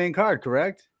on the main card,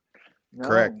 correct? No,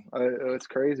 correct. It's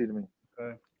crazy to me.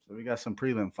 Okay. So we got some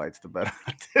prelim fights to bet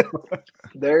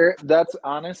on. That's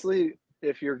honestly,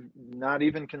 if you're not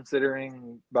even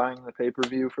considering buying the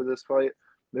pay-per-view for this fight,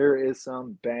 there is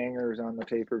some bangers on the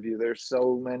pay-per-view. There's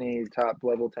so many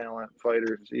top-level talent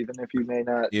fighters, even if you may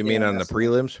not. You mean on the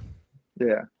prelims?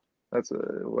 Yeah, that's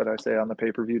what I say on the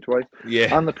pay-per-view twice.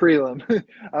 Yeah, on the prelim,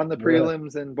 on the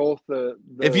prelims, and both the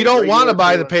if you don't want to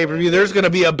buy the pay-per-view, there's going to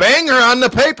be a banger on the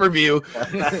pay-per-view.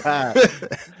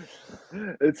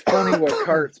 It's funny what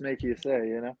carts make you say,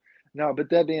 you know. No, but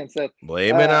that being said,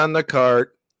 blame it on the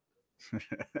cart.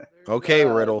 Okay,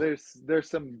 Riddle. There's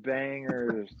some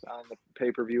bangers on the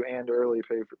pay-per-view and early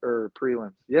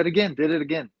prelims. Yet again, did it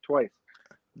again twice.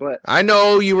 But I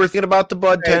know you were thinking about the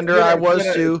bud tender. I was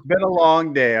too. It's been a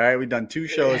long day. All right, we've done 2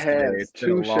 shows today. It's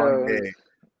been a long day.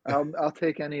 I'll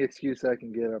take any excuse I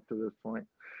can get up to this point.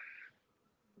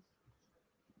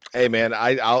 Hey man,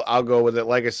 I'll go with it.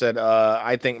 Like I said,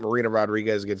 I think Marina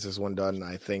Rodriguez gets this one done.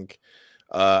 I think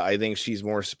she's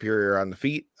more superior on the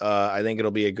feet. I think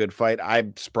it'll be a good fight.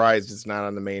 I'm surprised it's not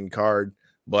on the main card,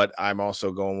 but I'm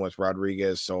also going with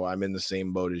Rodriguez, so I'm in the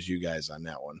same boat as you guys on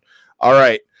that one. All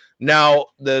right. Now,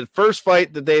 the first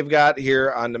fight that they've got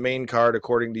here on the main card,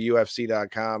 according to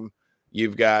UFC.com,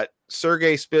 you've got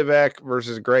Sergey Spivak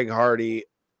versus Greg Hardy.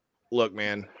 Look,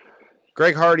 man,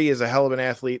 Greg Hardy is a hell of an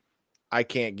athlete. I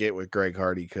can't get with Greg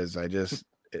Hardy because it's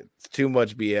too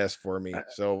much BS for me.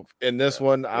 So in this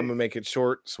one, I'm gonna make it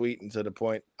short, sweet, and to the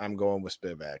point. I'm going with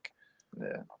Spivak.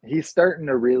 Yeah, he's starting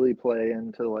to really play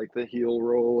into like the heel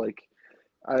role. Like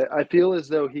I feel as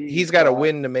though he's got to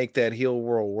win to make that heel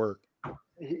role work.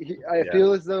 I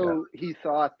feel as though he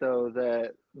thought though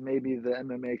that maybe the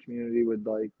MMA community would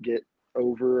like get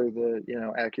over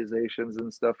the accusations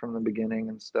and stuff from the beginning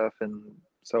and stuff and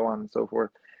so on and so forth.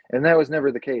 And that was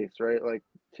never the case, right? Like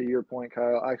to your point,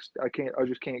 Kyle, I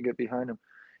just can't get behind him.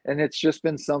 And it's just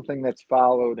been something that's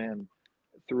followed him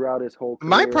throughout his whole career.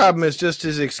 My problem is just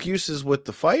his excuses with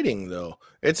the fighting, though.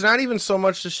 It's not even so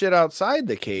much the shit outside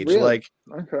the cage. Really?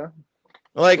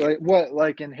 Like what?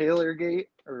 Like Inhalergate?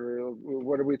 Or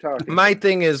what are we talking? My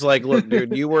thing is like, look,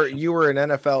 dude, you were an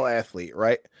NFL athlete,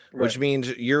 right? Which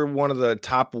means you're one of the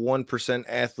top 1%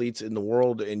 athletes in the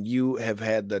world, and you have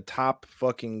had the top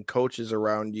fucking coaches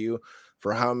around you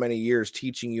for how many years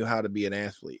teaching you how to be an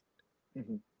athlete.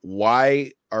 Mm-hmm.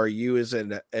 Why are you as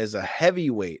a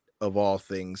heavyweight of all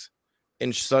things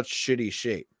in such shitty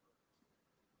shape?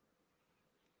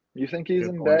 You think he's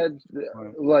in bad?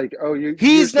 Like,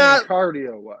 he's not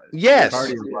cardio wise. Yes,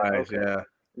 cardio wise, yeah.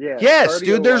 Yeah. Yes,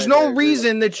 dude. There's no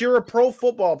reason that you're a pro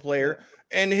football player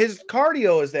and his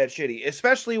cardio is that shitty,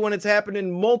 especially when it's happened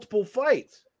in multiple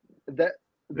fights.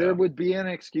 There would be an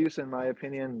excuse, in my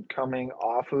opinion, coming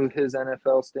off of his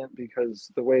NFL stint because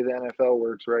the way the NFL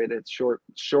works, right? It's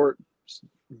short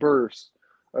bursts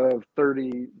of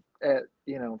 30 at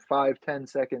 5-10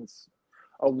 seconds.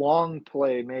 A long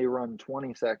play may run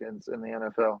 20 seconds in the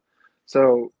NFL.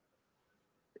 So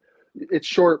it's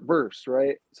short bursts,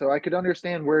 right? So I could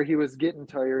understand where he was getting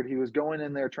tired. He was going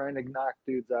in there trying to knock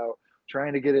dudes out,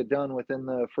 trying to get it done within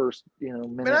the first,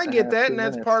 minute. I get that, and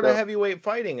that's part of heavyweight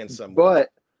fighting in some way. But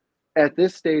at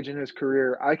this stage in his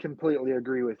career, I completely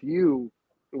agree with you.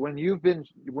 When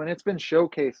it's been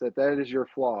showcased that is your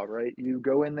flaw, right? You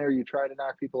go in there, you try to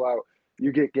knock people out,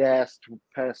 you get gassed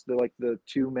past the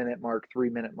 2-minute mark,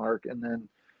 3-minute mark, and then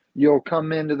you'll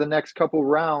come into the next couple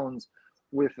rounds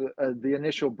with the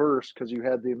initial burst because you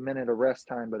had the minute of rest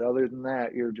time, but other than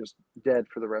that, you're just dead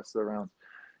for the rest of the round.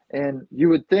 And you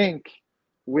would think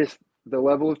with the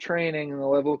level of training and the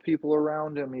level of people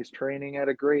around him, he's training at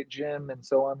a great gym and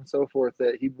so on and so forth,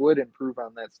 that he would improve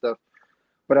on that stuff.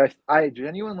 But I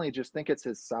genuinely just think it's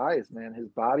his size, man, his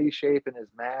body shape and his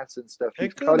mass and stuff.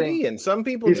 It could be, and some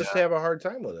people just have a hard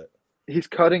time with it. He's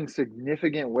cutting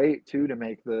significant weight too to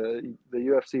make the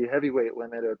UFC heavyweight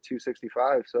limit of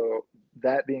 265. So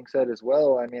that being said as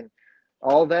well, I mean,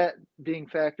 all that being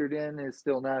factored in is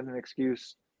still not an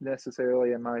excuse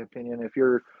necessarily, in my opinion. If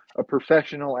you're a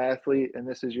professional athlete and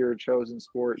this is your chosen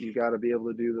sport, you got to be able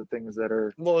to do the things that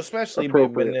are especially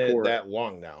been it that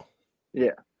long now.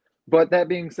 Yeah, but that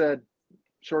being said,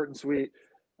 short and sweet.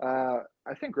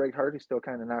 I think Greg Hardy still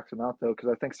kind of knocks him out though, because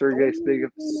I think Sergey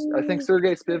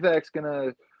Spivak's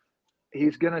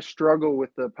gonna struggle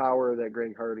with the power that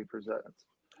Greg Hardy presents.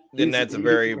 Then it's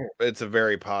a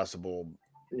very possible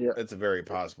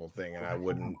thing, and I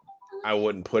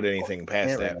wouldn't put anything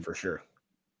past that for sure.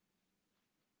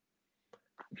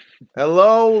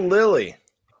 Hello, Lily.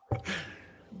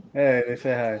 Hey, they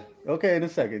say hi. Okay, in a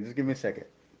second. Just give me a second.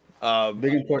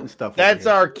 Big important stuff. That's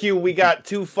our cue. We got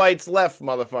 2 fights left,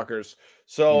 motherfuckers.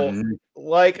 So,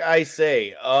 like I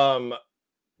say,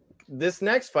 this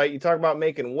next fight, you talk about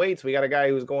making weights. We got a guy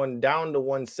who's going down to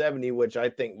 170, which I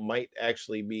think might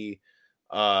actually be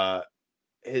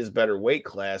his better weight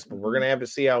class, but we're gonna have to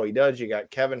see how he does. You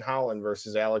got Kevin Holland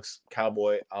versus Alex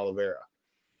Cowboy Oliveira,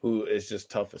 who is just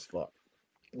tough as fuck.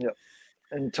 Yep.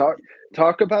 And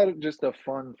talk about it, just a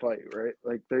fun fight, right?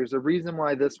 Like, there's a reason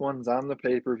why this one's on the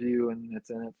pay-per-view and it's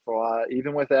in it for a lot.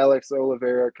 Even with Alex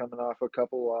Oliveira coming off a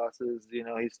couple losses,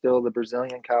 he's still the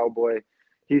Brazilian Cowboy.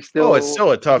 It's still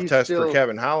a tough test for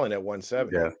Kevin Holland at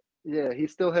 170. Yeah. Yeah, he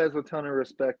still has a ton of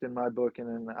respect in my book,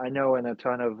 and I know in a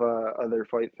ton of other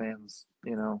fight fans,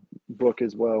 book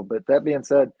as well. But that being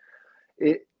said,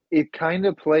 it kind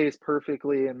of plays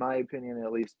perfectly, in my opinion,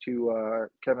 at least, to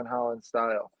Kevin Holland's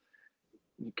style.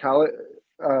 Cowboy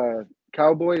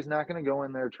is not going to go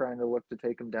in there trying to look to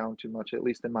take him down too much, at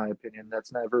least in my opinion.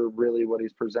 That's never really what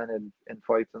he's presented in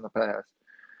fights in the past.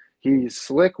 He's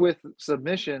slick with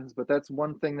submissions, but that's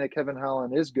one thing that Kevin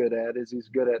Holland is good at, is he's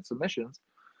good at submissions.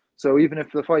 So even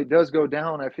if the fight does go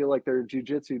down, I feel like their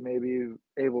jiu-jitsu may be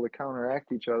able to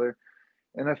counteract each other.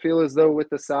 And I feel as though with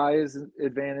the size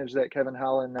advantage that Kevin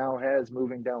Holland now has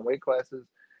moving down weight classes,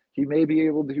 he may be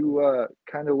able to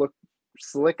kind of look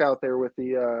slick out there with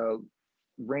the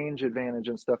range advantage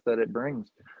and stuff that it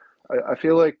brings. I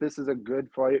feel like this is a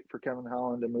good fight for Kevin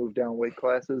Holland to move down weight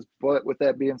classes. But with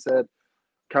that being said,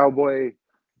 Cowboy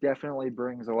definitely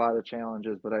brings a lot of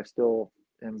challenges, but I still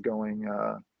am going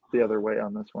the other way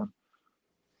on this one.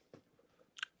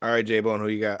 All right, J-Bone, who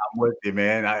you got? I'm with you,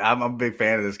 man. I'm a big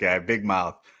fan of this guy. Big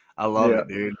mouth. I love it,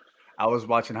 dude. I was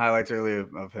watching highlights earlier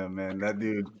of him, man. That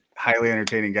dude, highly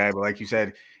entertaining guy. But like you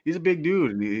said, he's a big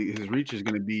dude, and his reach is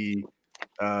going to be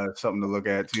something to look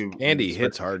at too. And he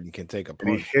hits hard and can take a punch.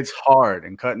 And he hits hard,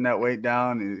 and cutting that weight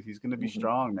down, he's going to be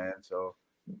strong, man. So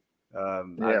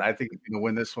I think he's going to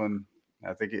win this one.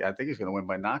 I think he's going to win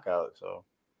by knockout. So.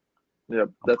 Yep,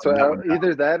 that's what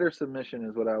either that or submission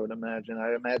is what I would imagine.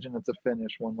 I imagine it's a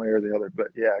finish one way or the other, but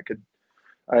yeah,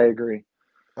 I agree.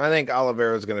 I think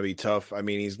Oliveira is going to be tough. I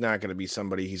mean, he's not going to be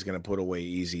somebody he's going to put away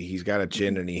easy. He's got a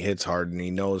chin and he hits hard and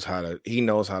he knows how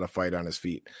to fight on his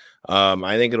feet.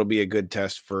 I think it'll be a good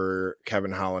test for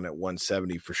Kevin Holland at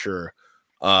 170 for sure.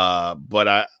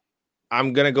 But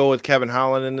I'm going to go with Kevin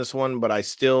Holland in this one, but I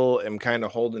still am kind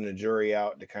of holding the jury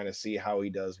out to kind of see how he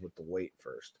does with the weight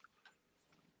first.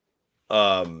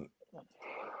 All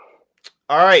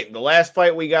right, the last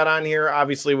fight we got on here,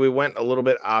 obviously we went a little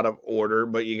bit out of order,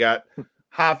 but you got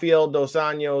Rafael Dos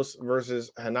Anjos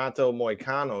versus Renato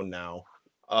Moicano now.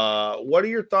 What are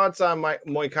your thoughts on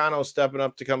Moicano stepping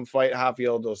up to come fight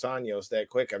Rafael Dos Anjos that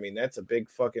quick? I mean, that's a big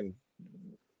fucking...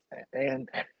 And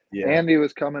Andy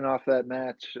was coming off that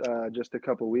match just a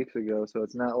couple weeks ago, so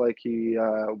it's not like he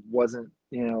wasn't,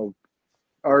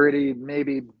 already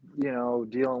maybe,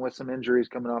 dealing with some injuries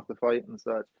coming off the fight and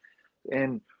such.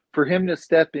 And for him to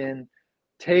step in,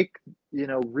 take,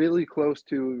 really close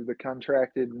to the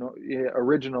contracted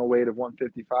original weight of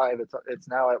 155, it's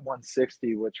now at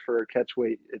 160, which for a catch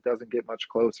weight, it doesn't get much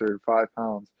closer, 5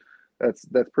 pounds. That's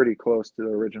pretty close to the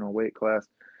original weight class.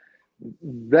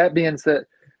 That being said,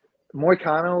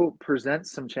 Moicano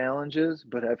presents some challenges,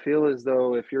 but I feel as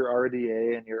though if you're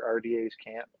RDA and you're RDA's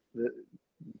camp,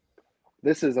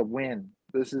 this is a win.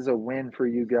 This is a win for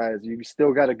you guys. You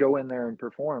still got to go in there and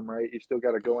perform, right? You still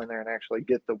got to go in there and actually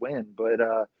get the win. But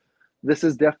this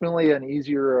is definitely an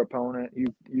easier opponent.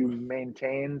 You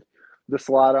maintained the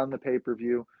slot on the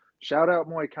pay-per-view. Shout out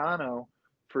Moicano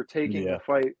for taking the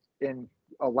fight and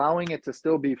allowing it to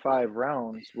still be 5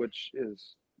 rounds, which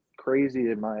is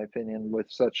crazy in my opinion with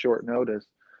such short notice.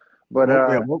 But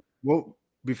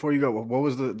before you go, what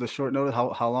was the short notice?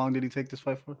 How long did he take this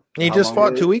fight for? He just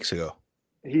fought 2 weeks ago.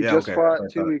 He just fought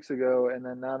 2 weeks ago, and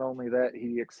then not only that,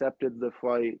 he accepted the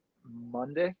fight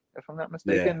Monday, if I'm not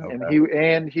mistaken.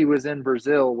 And he was in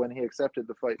Brazil when he accepted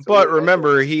the fight. So but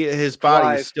remember, his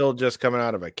body's still just coming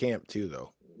out of a camp too,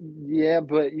 though. Yeah,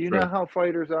 but you know how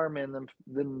fighters are, man.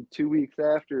 Then 2 weeks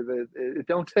after, it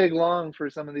don't take long for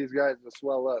some of these guys to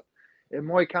swell up. And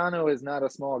Moicano is not a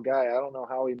small guy. I don't know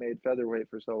how he made featherweight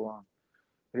for so long.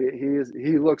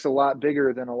 He looks a lot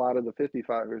bigger than a lot of the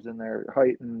 55ers in their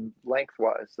height and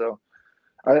lengthwise. So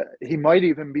he might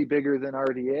even be bigger than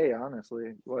RDA,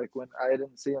 honestly. Like when I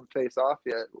didn't see him face off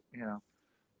yet,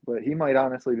 but he might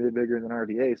honestly be bigger than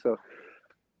RDA. So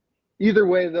either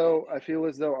way, though, I feel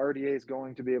as though RDA is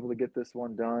going to be able to get this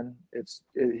one done.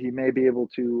 He may be able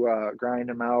to grind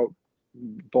him out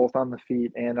both on the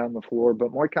feet and on the floor.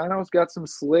 But Moicano's got some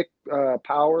slick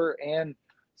power and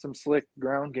some slick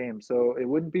ground game. So it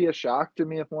wouldn't be a shock to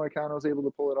me if Moicano's able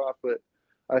to pull it off, but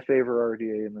I favor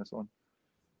RDA in this one.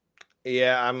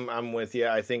 Yeah, I'm with you.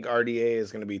 I think RDA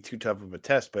is going to be too tough of a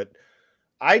test, but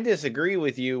I disagree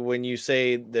with you when you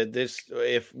say that this,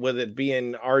 if with it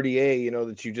being RDA,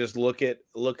 that you just look at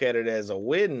it as a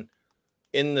win,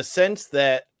 in the sense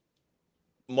that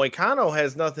Moicano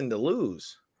has nothing to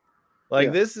lose.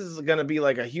 Like, this is going to be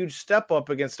like a huge step up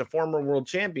against a former world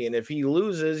champion. If he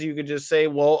loses, you could just say,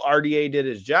 well, RDA did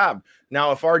his job.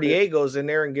 Now, if RDA goes in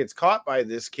there and gets caught by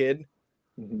this kid,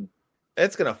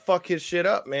 it's going to fuck his shit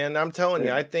up, man. I'm telling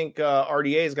you, I think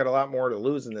RDA's got a lot more to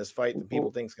lose in this fight than people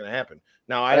think is going to happen.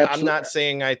 Now, I'm not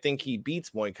saying I think he beats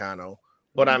Moicano,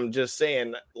 but I'm just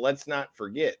saying, let's not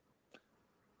forget,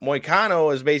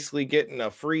 Moicano is basically getting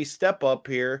a free step up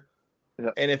here.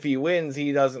 And if he wins,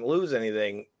 he doesn't lose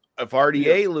anything. If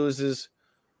RDA loses,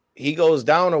 he goes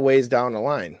down a ways down the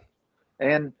line.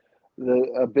 And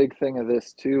a big thing of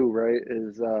this too, right,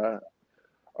 is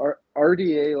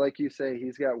RDA, like you say,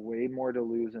 he's got way more to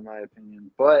lose in my opinion.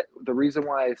 But the reason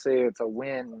why I say it's a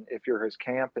win if you're his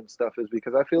camp and stuff is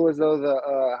because I feel as though the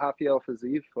Rafael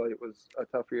Fiziev fight was a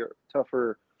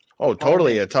tougher. Oh,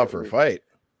 totally a tougher fight.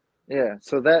 Yeah,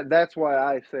 so that's why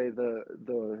I say the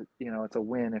it's a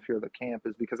win if you're the camp,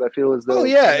 is because I feel as though. Oh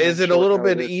yeah, is it a little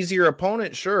bit easier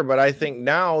opponent? Sure, but I think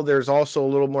now there's also a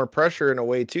little more pressure in a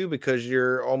way too, because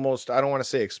you're almost, I don't want to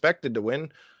say expected to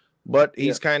win, but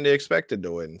he's kind of expected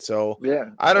to win. So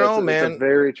I don't know, man. That's a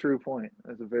very true point.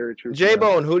 That's a very true.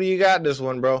 J-Bone, who do you got in this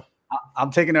one, bro?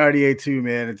 I'm taking RDA too,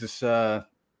 man. It's just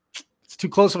it's too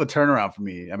close of a turnaround for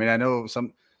me. I mean, I know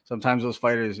sometimes those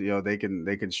fighters, they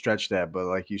can stretch that, but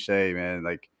like you say, man,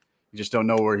 like you just don't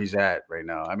know where he's at right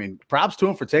now. I mean, props to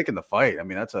him for taking the fight. I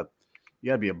mean, you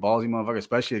gotta be a ballsy motherfucker,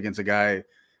 especially against a guy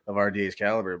of RDA's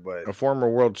caliber, but a former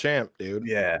world champ, dude.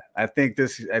 Yeah, I think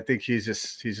he's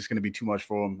just gonna be too much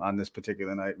for him on this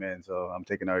particular night, man. So I'm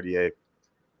taking RDA.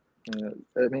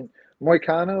 I mean,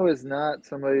 Moicano is not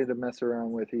somebody to mess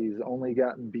around with. He's only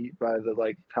gotten beat by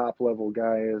the top level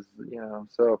guys,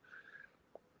 so.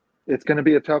 It's going to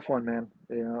be a tough one, man.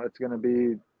 It's going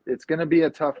to be a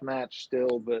tough match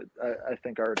still, but I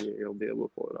think RDA will be able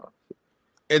to pull it off.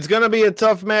 It's going to be a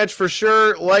tough match for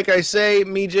sure. Like I say,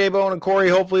 me, J-Bone, and Corey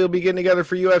hopefully will be getting together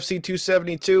for UFC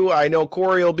 272. I know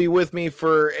Corey will be with me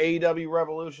for AEW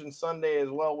Revolution Sunday as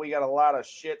well. We got a lot of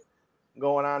shit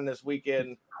going on this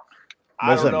weekend.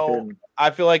 I don't know. I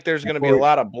feel like there's going to be a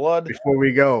lot of blood. Before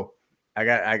we go,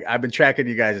 I've been tracking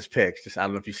you guys' picks. Just I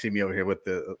don't know if you see me over here with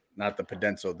not the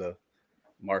Pedenso, the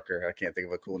marker. I can't think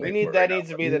of a cool name. That needs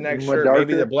to be the next shirt.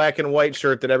 Maybe the black and white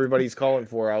shirt that everybody's calling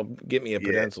for. I'll get me a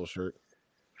Pedenso shirt.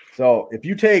 So if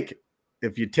you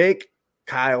take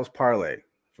Kyle's parlay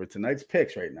for tonight's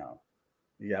picks right now,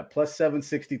 you got plus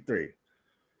 763.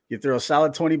 You throw a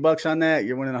solid $20 on that,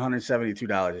 you're winning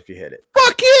 $172 if you hit it.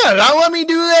 Fuck yeah! Now let me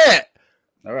do that.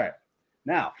 All right.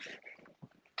 Now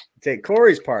take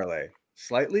Corey's parlay.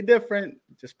 Slightly different,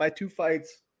 just by 2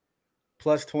 fights,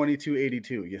 plus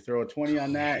 2282. You throw a 20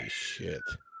 on that, shit,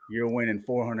 you're winning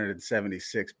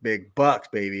 476 big bucks,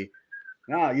 baby.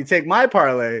 Now you take my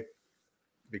parlay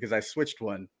because I switched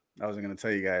one. I wasn't going to tell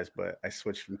you guys, but I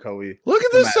switched from Kobe. Look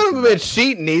at this son of a bitch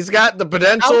cheating. He's got the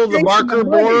potential, the marker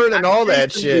board, and all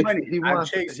that shit. He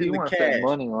wants that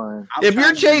money line. If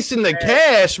you're chasing the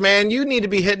cash, man, you need to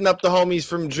be hitting up the homies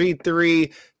from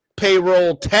G3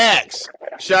 Payroll Tax.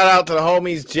 Shout out to the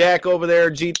homies Jack over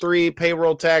there, G3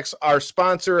 Payroll Tax, our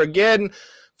sponsor again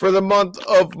for the month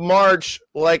of March.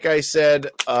 Like I said,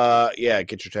 get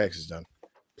your taxes done.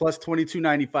 Plus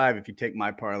 $22.95 if you take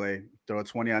my parlay. Throw a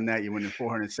 20 on that, you're winning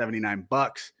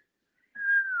 $479.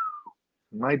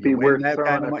 Might be worth that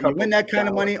kind of money. You win that kind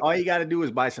of money, all you got to do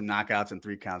is buy some Knockouts and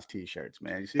 3 Counts t-shirts,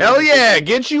 man. Hell yeah,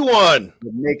 get you one.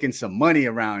 We're making some money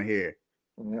around here.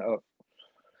 Yeah.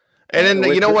 And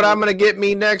then you know what I'm gonna get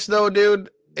me next though, dude?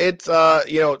 It's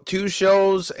 2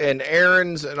 shows and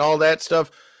errands and all that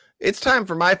stuff. It's time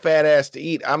for my fat ass to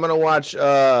eat. I'm gonna watch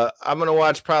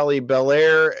probably Bel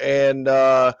Air, and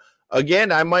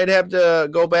again, I might have to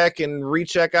go back and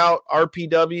recheck out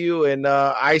RPW and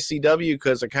ICW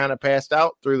because I kind of passed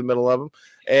out through the middle of them.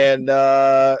 And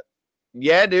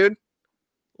yeah, dude,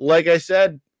 like I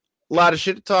said, a lot of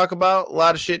shit to talk about, a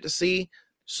lot of shit to see.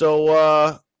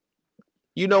 So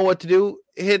you know what to do.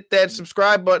 Hit that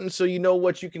subscribe button so you know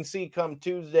what you can see come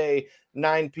Tuesday,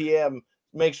 9 p.m.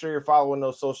 Make sure you're following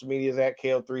those social medias at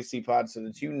KO3C Pod so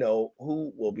that you know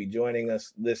who will be joining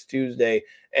us this Tuesday.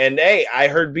 And, hey, I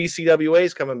heard BCWA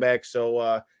is coming back,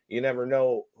 so you never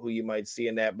know who you might see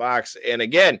in that box. And,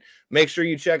 again, make sure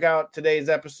you check out today's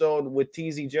episode with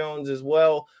TZ Jones as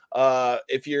well.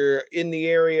 If you're in the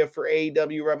area for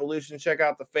AEW Revolution, check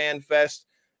out the Fan Fest.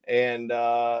 And,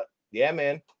 yeah,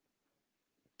 man.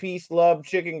 Peace, love,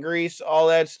 chicken grease, all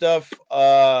that stuff.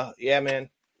 Yeah, man.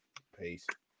 Peace.